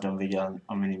próbáltam vigyázni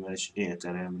a minimális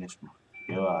életerőmre, és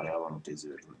jó, várjál, van ott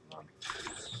izőrül.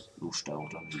 Lusta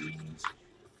óta még néz.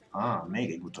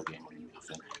 Még egy mutagém, hogy mi a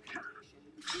fene.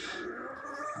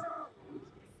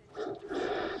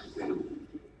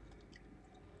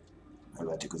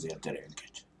 Elvetik azért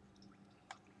erőnket.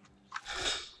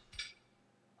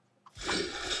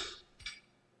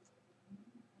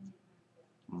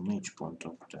 Nincs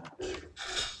pontom, tehát.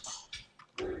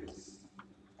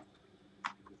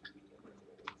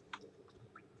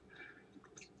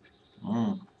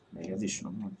 Még ez is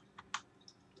van.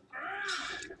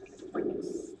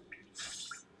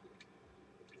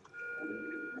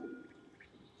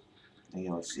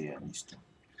 Jól szélnisztem.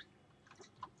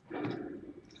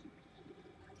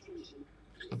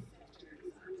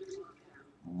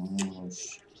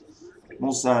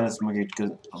 Muszáj lesz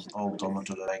megütközni az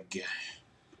automata reggel.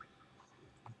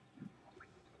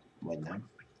 Vagy nem.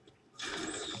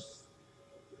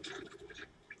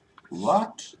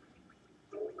 What?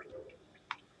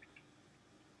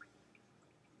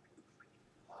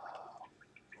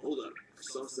 Hold up, I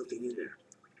saw something in there.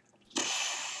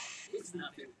 It's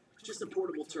nothing. Just a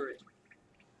portable turret.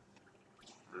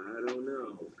 I don't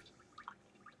know.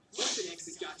 Weapon X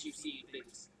has got you seeing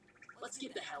things. Let's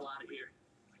get the hell out of here.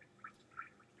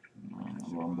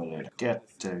 Van belőle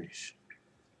kettő is.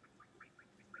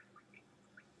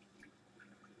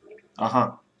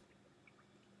 Aha.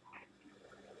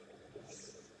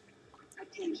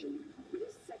 Attention.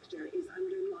 This sector is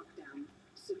under lockdown.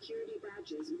 Security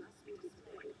badges must be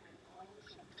displayed at all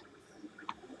checkpoints.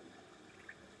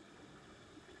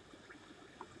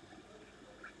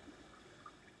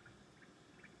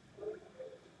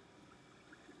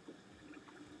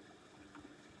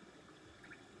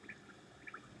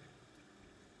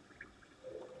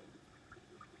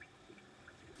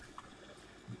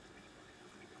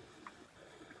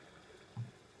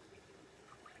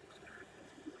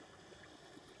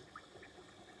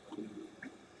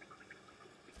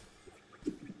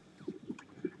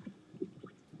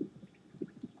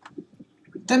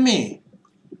 Te mi?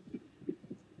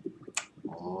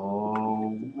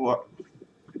 What?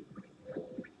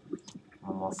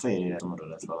 A fél élet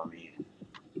maradt valami.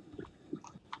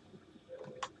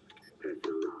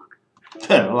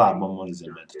 A lábam van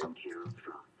üzemeltetem.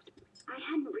 I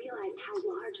hadn't realized how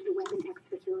large the Weapon X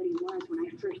facility was when I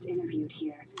first interviewed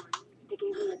here. They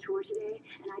gave me a tour today,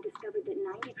 and I discovered that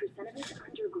 90% of it's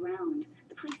underground.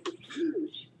 The place is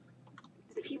huge.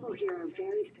 The people here are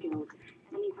very skilled,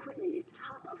 and the equipment is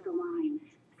top of the line.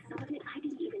 Some of it I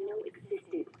didn't even know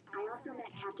existed. I also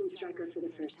met Captain Stryker for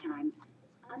the first time.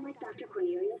 Unlike Dr.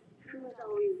 Cornelius, who has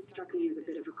always struck me as a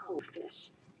bit of a cold fish,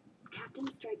 Captain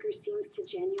Stryker seems to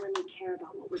genuinely care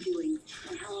about what we're doing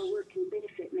and how our work can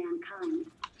benefit mankind.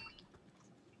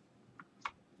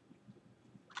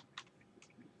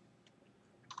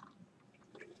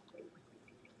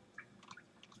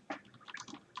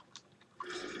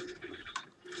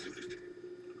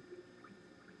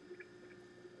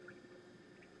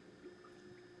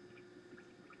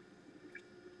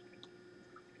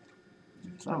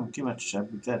 Nem kíváncsiság,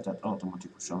 tehát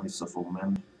automatikusan vissza fog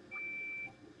menni.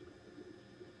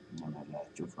 Nem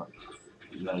meglátjuk, ha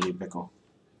lelépek a...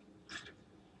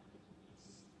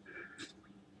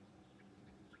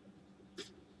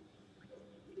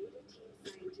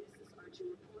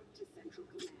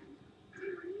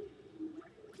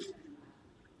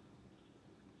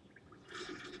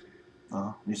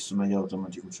 Visszamegy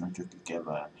automatikusan, csak ki kell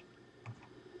várni.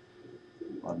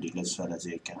 Addig lesz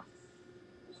felezéke.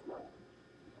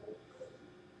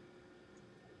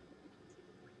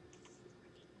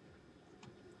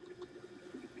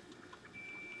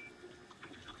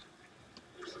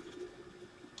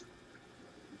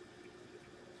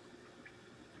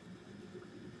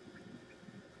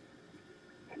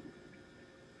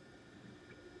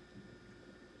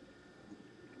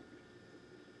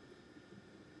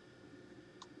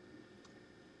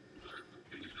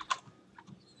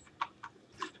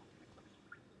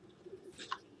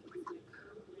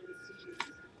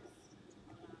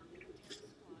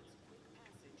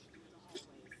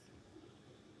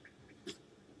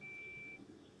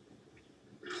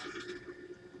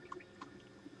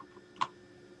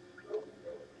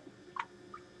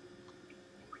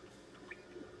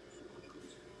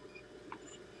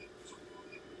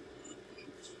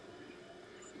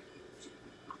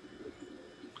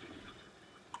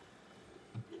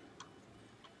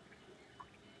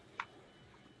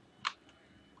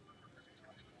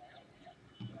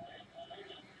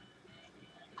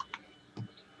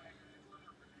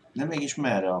 De mégis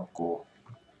merre akkor?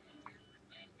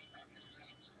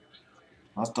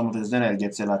 Azt mondod, hogy az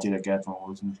energiacellát ide kellett volna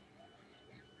hozni.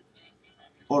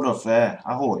 Oda fel?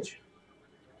 Ahogy?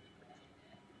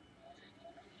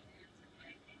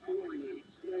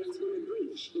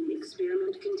 breach in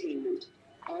experiment containment.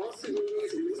 All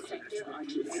civilians in this sector are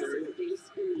to exit the base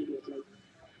immediately.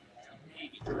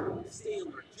 Stay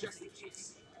alert, just in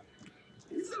case.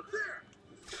 He's up there!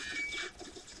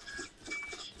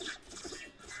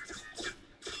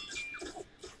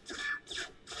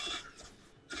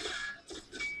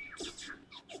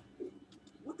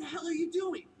 What the hell are you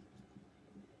doing?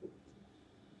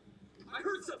 I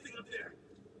heard something up there!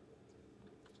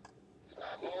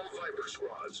 All Viper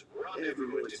squads,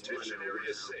 rendezvous at detention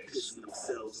area 6. Pissing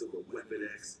themselves over Weapon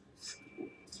X.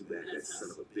 Too bad that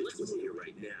son of a bitch wasn't here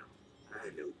right now. I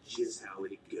know just how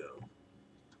it'd go.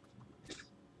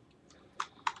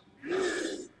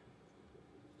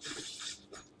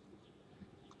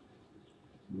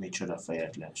 Micsoda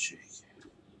fejetlenség.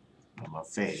 Nem a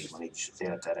félig van így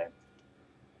télterem.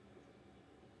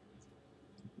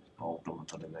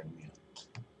 Automata löveg miatt.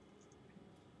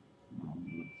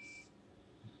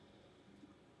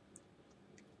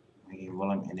 Megint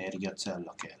valami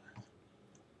energiacella kell.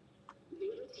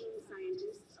 Beta team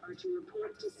scientists are to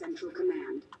report to Central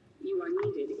Command. You are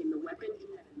needed in the Weapon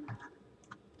 11 lab.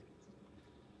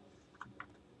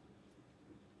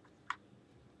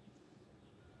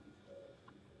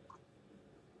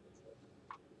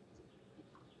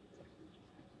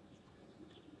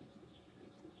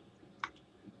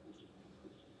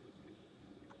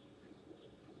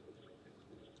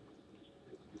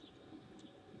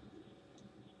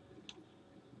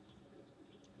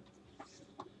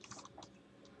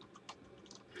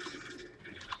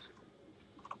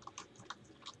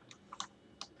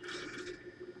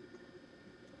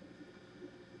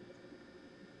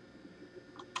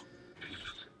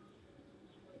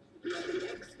 Weapon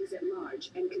X is at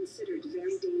large and considered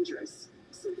very dangerous.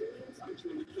 Civilians are to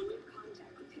avoid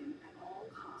contact with him at all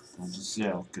costs. Ez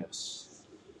jó, kösz.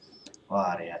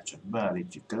 Várjál csak,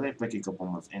 beállítjuk középre,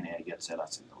 kikapom az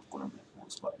energiacellát, szerintem akkor nem lehet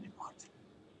mozgatni majd.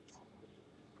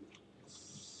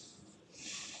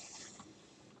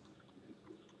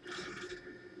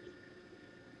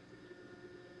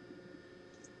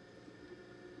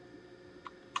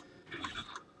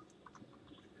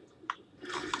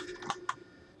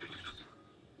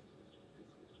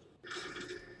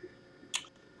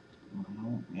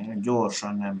 Én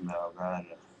gyorsan nem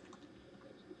reagál.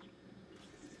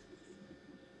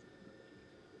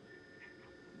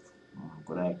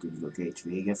 Akkor elküldjük a két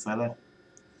vége fele.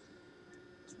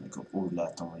 Mikor úgy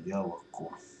látom, hogy jó,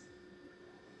 akkor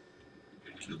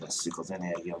kivesszük az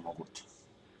energiamagot.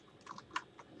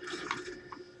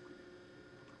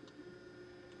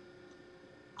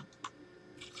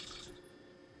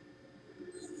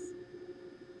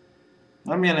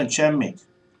 Nem jelent semmit.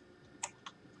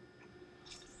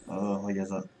 Hogy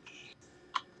ez a...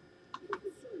 The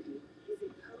facility is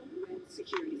in code red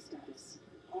security status.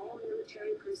 All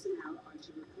military personnel are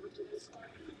to report to their squad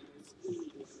commanders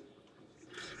immediately.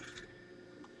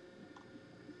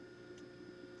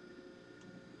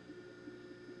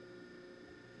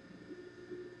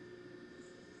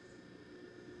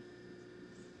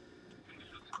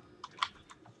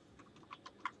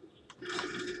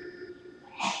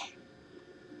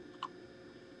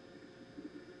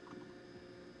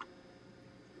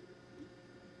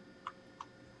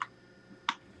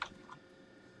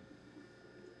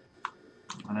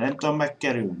 Nem tudom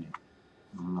megkerülni.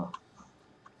 Na.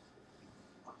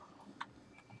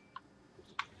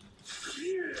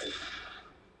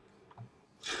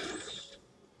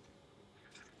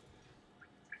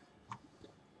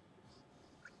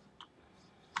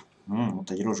 Ott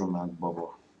egy rozsomák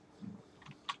baba.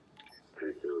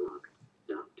 Personal log.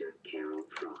 Dr. Carol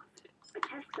Frost. A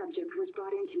test subject was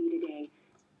brought in to me today.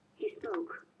 He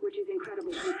spoke, which is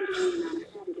incredible considering the amount of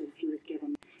sedatives he was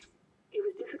given. It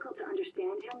was difficult to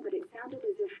understand him, but it sounded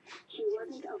as if he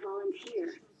wasn't a volunteer.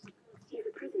 He's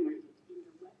a prisoner.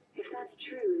 If that's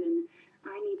true, then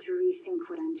I need to rethink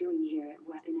what I'm doing here at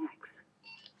Weapon X.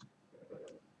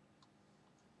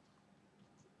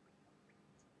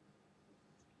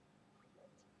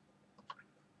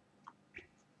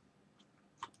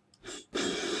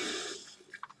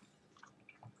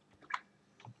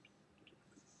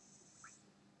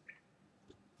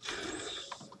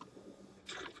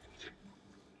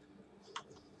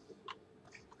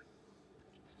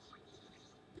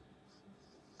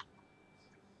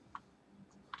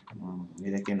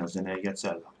 Ide kéne az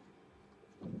energiacella.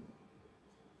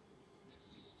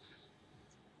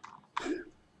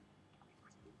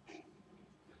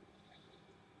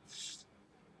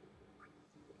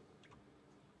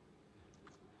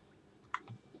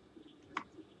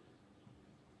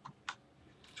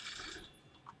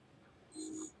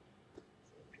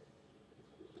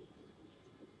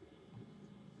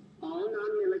 All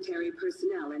non-military military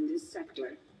personnel in this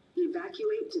sector.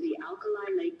 Evacuate to the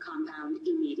Alkali Lake compound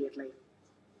immediately.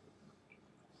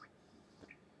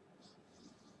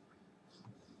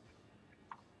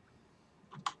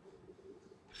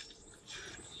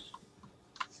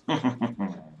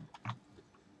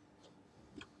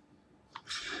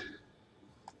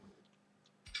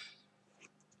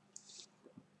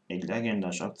 Egy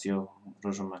legendás akció,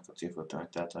 rozsomákat célföltenek,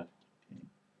 tehát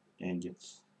egyet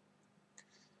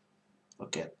a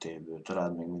kettőből.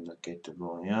 Találd még mind a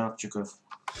kettőből. Ja, csak a...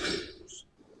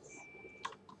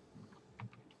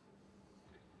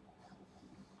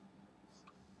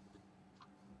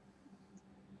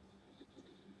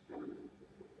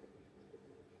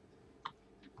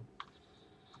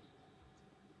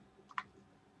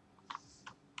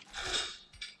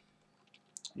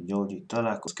 Gyógyít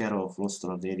találkoz Carol Foster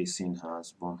a déli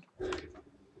színházban.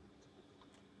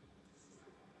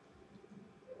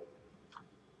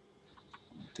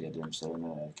 Érdemszerűen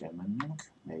el kell mennünk.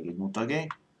 Még egy mutagény.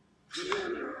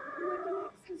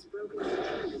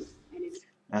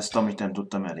 Ezt, amit nem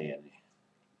tudtam elérni.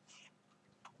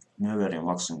 Növelni a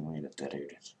maximum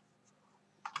életerőt.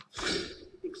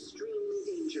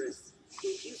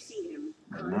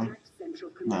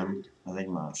 Nem, ez egy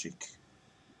másik.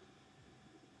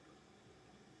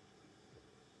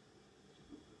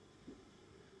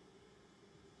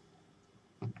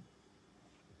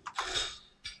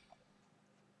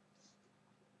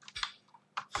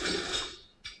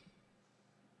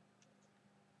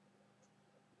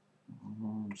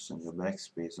 Szerintem a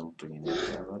backspace mutatóinak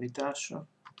elvarítása.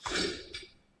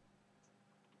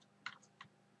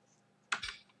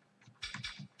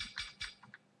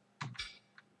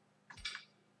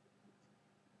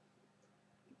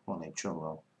 Van egy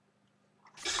csomag.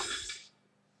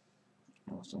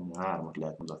 Azt mondja, 3-at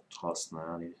lehet oda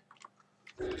használni.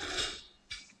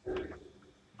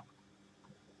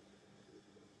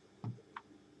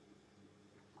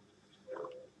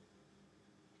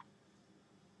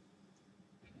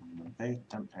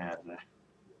 Bejöttem erre.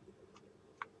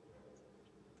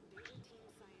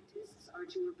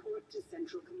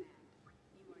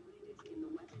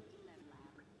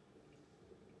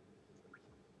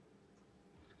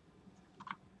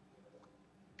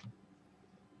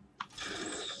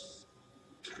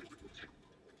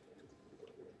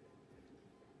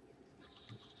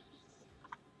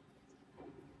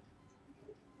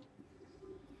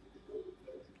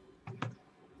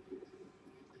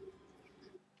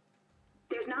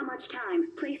 Not much time.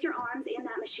 Place your arms in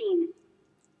that machine.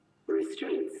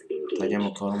 Restraints engaged. Legyem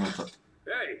a karmokat.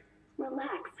 Hey!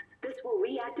 Relax. This will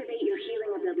reactivate your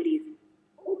healing abilities.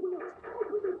 Open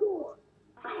the door.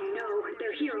 Oh no,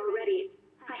 they're here already.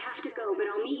 I have to go, but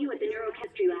I'll meet you at the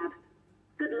neurochemistry lab.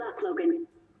 Good luck, Logan.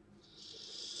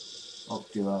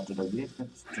 Aktiváltad a gépet,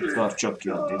 csak tartsak ki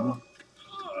addig, na?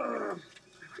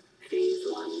 Phase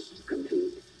 1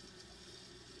 complete.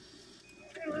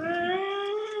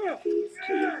 Phase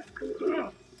 2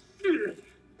 complete.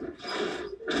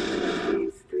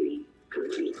 Phase 3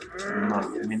 complete. Na,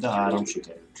 mind a 3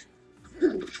 sikerült.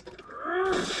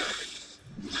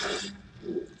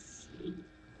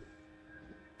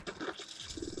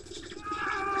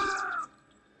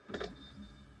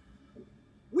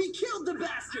 We killed the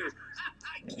bastard.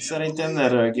 Szerintem ne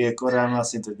rögjél korán, azt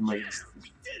szint, hogy meg...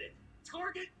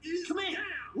 Command,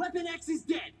 Weapon X is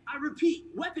dead. I repeat,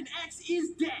 Weapon X is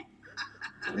dead.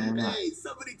 Hey,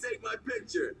 somebody take my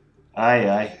picture.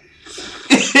 Ajjaj.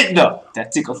 Na,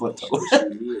 tetszik a fotó.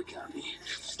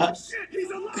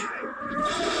 He's alive!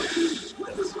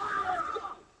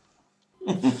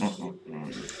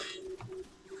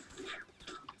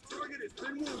 Target has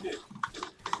been wounded.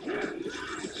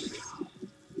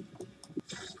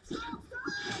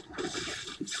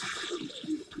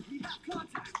 We have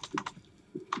contact.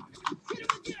 Hit him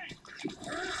again.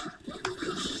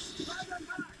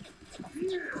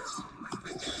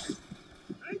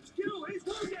 HQ, he's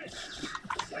wounded!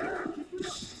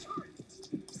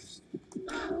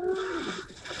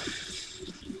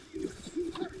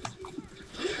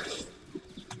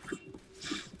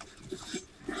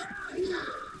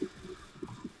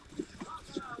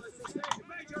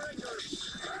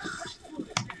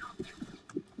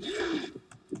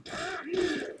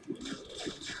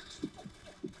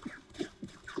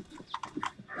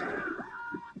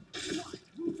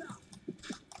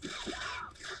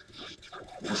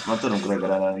 Most már tudunk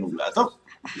regenerálni nullátok.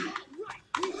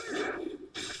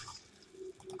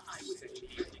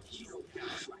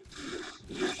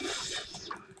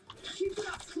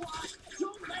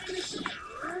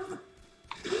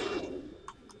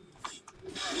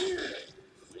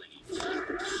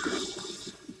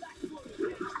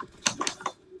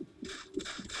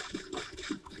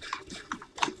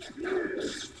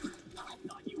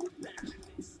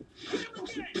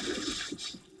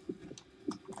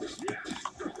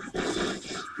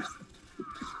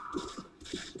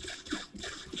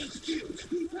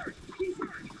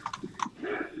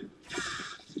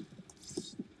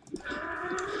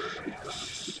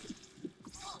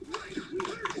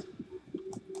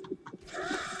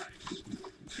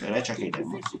 csak ide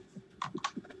van.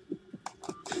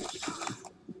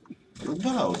 Rúgd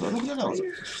el oda, rúgd el oda.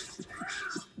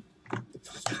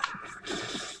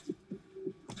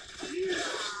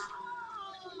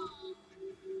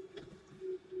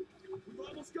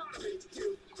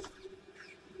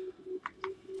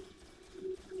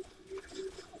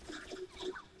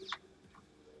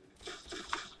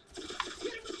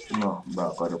 Na, be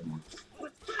akarok mondani.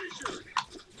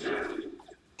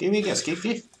 Ki végez?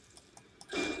 Ki?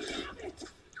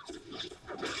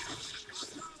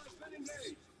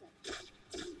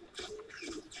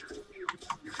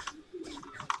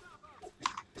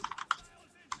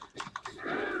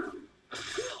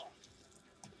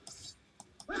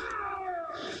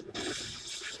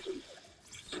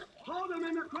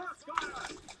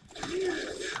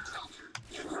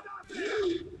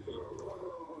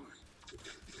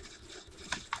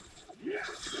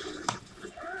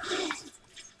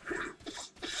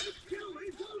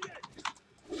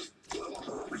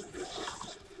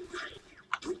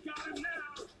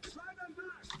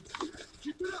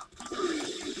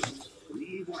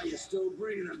 Still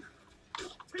breathing.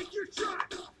 Take your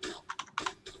shot.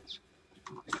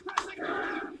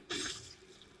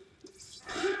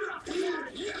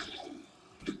 You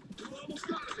almost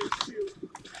got him,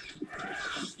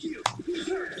 Q. He's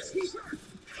hurt. He's hurt.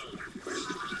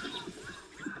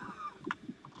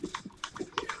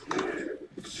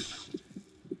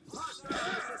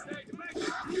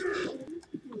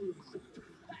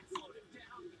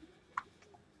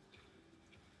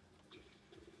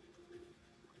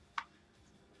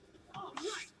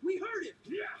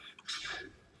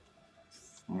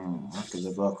 Hát ez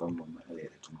a alkalommal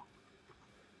elérhetünk.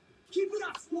 Keep it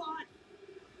up, squad!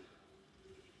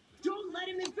 Don't let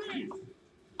him advance!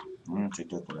 Csak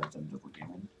gyakorlatilag dobok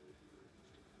én.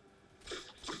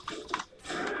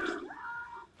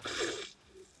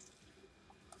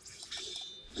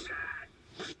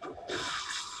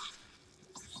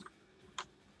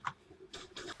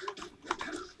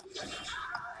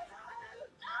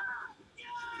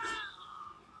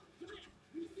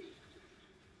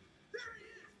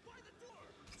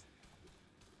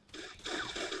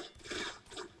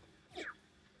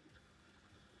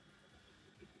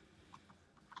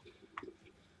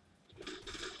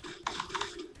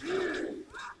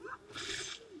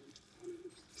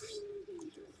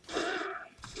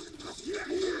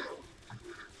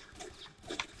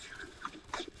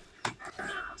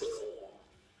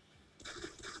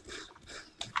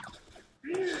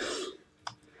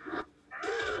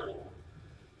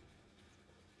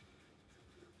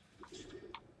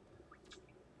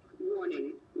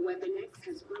 Weapon X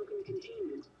has broken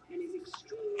containment and is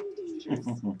extremely dangerous.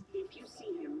 If you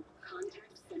see him,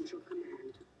 contact Central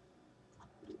Command.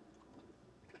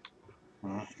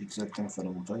 Itt szedtem fel a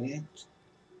mutagjét.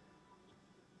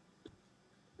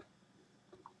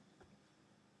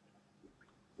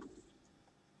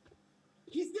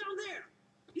 He's down there!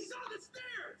 He's on the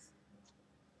stairs!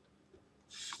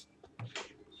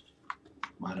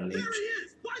 Már elég. There he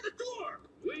is! By the door!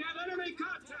 We have enemy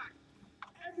contact!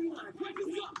 Everyone, break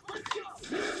us up! Let's go!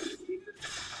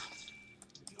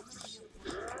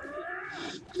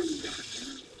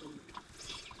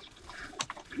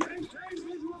 Maintain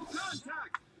visual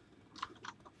contact!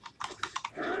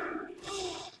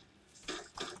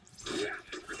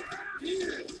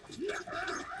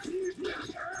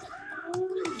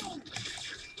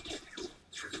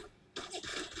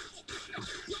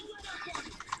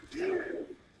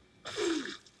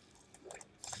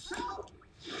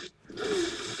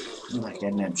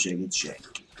 Neked nem segít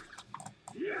senki.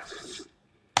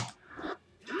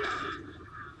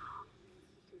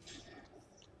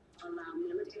 Allow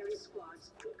military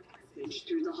squads quick passage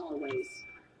through the hallways.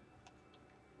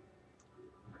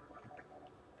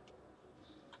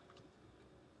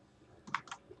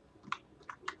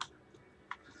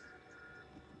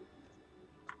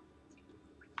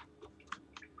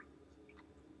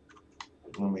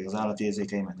 Még az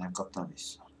állatérzékeimet nem kaptam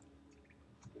vissza.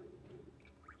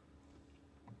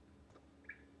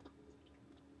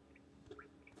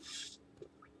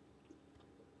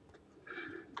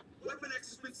 Weapon X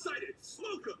has been sighted!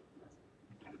 Smoke him!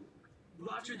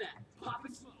 Roger that. Pop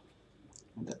and smoke.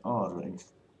 De arra is.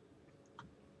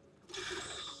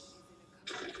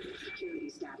 Security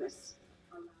status.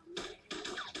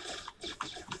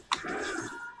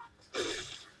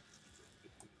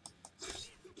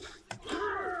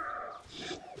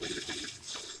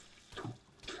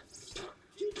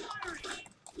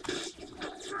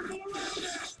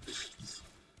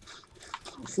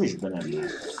 A füstbe nem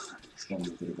lehet. És nem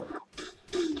működik akkor.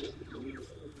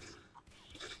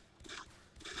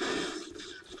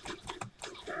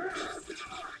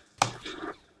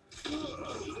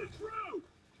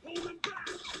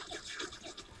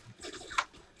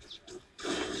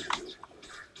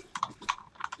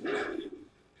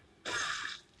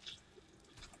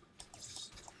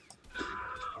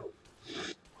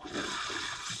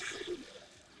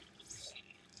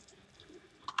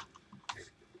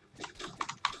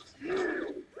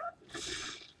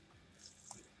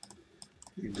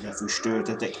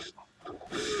 Lefüstöltetek.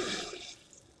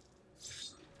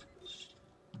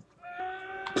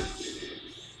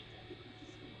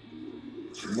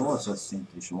 8-as szint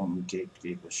is van két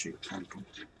képességponton.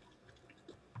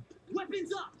 Weapons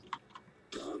up!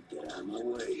 Don't get out of my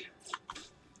way.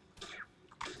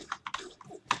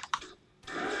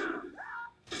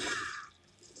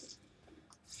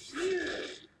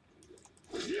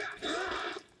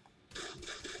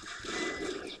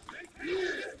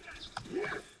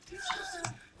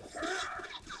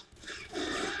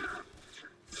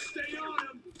 Stay on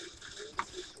him!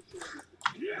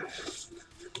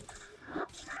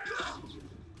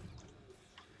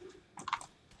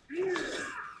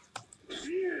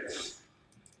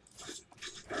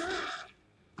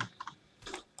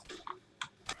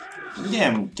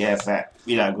 Nem kell fel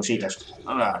világosítást.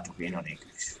 Látok én a nélkül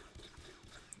is.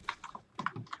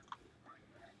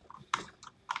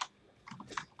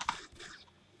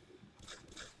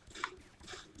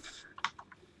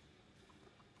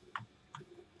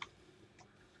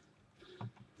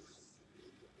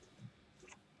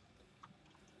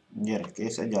 Gyere,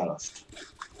 kész egy állást.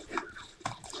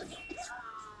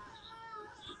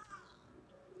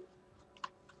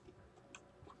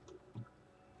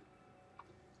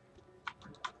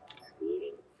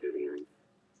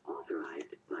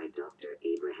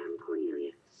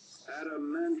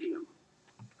 Adamantium.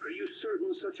 Are you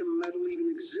certain such a metal even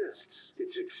exists?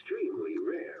 It's extremely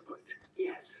rare, but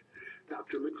yes,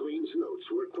 Dr. McLean's notes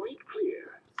were quite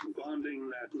clear. Bonding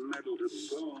that metal to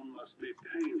bone must be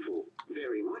painful.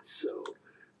 Very much so.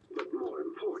 But more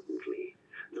importantly,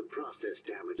 the process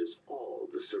damages all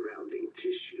the surrounding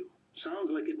tissue.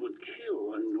 Sounds like it would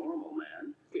kill a normal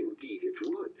man. Indeed it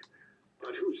would.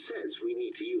 But who says we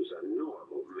need to use a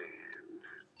normal man?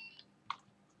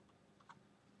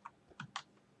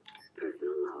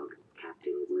 Personal log,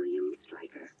 Captain William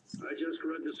Stryker. I just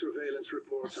read the surveillance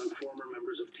reports on former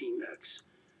members of Team X.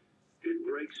 It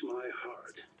breaks my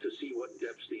heart to see what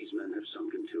depths these men have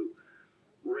sunken to.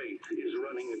 Wraith is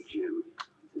running a gym.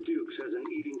 Dukes has an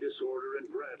eating disorder, and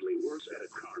Bradley works at a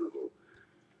carnival.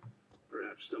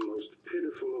 Perhaps the most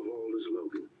pitiful of all is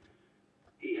Logan.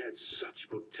 He had such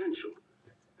potential,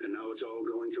 and now it's all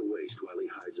going to waste while he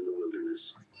hides in the wilderness.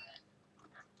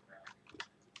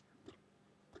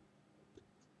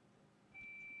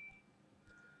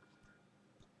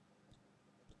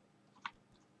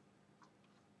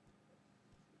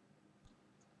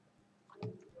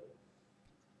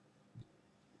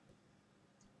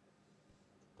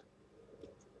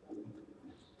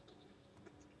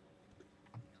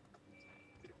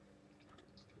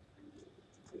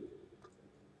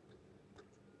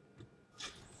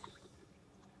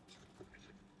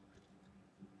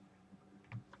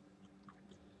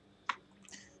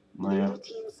 Na jó, All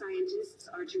team scientists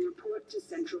are to report to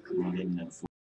Central majd Command. innen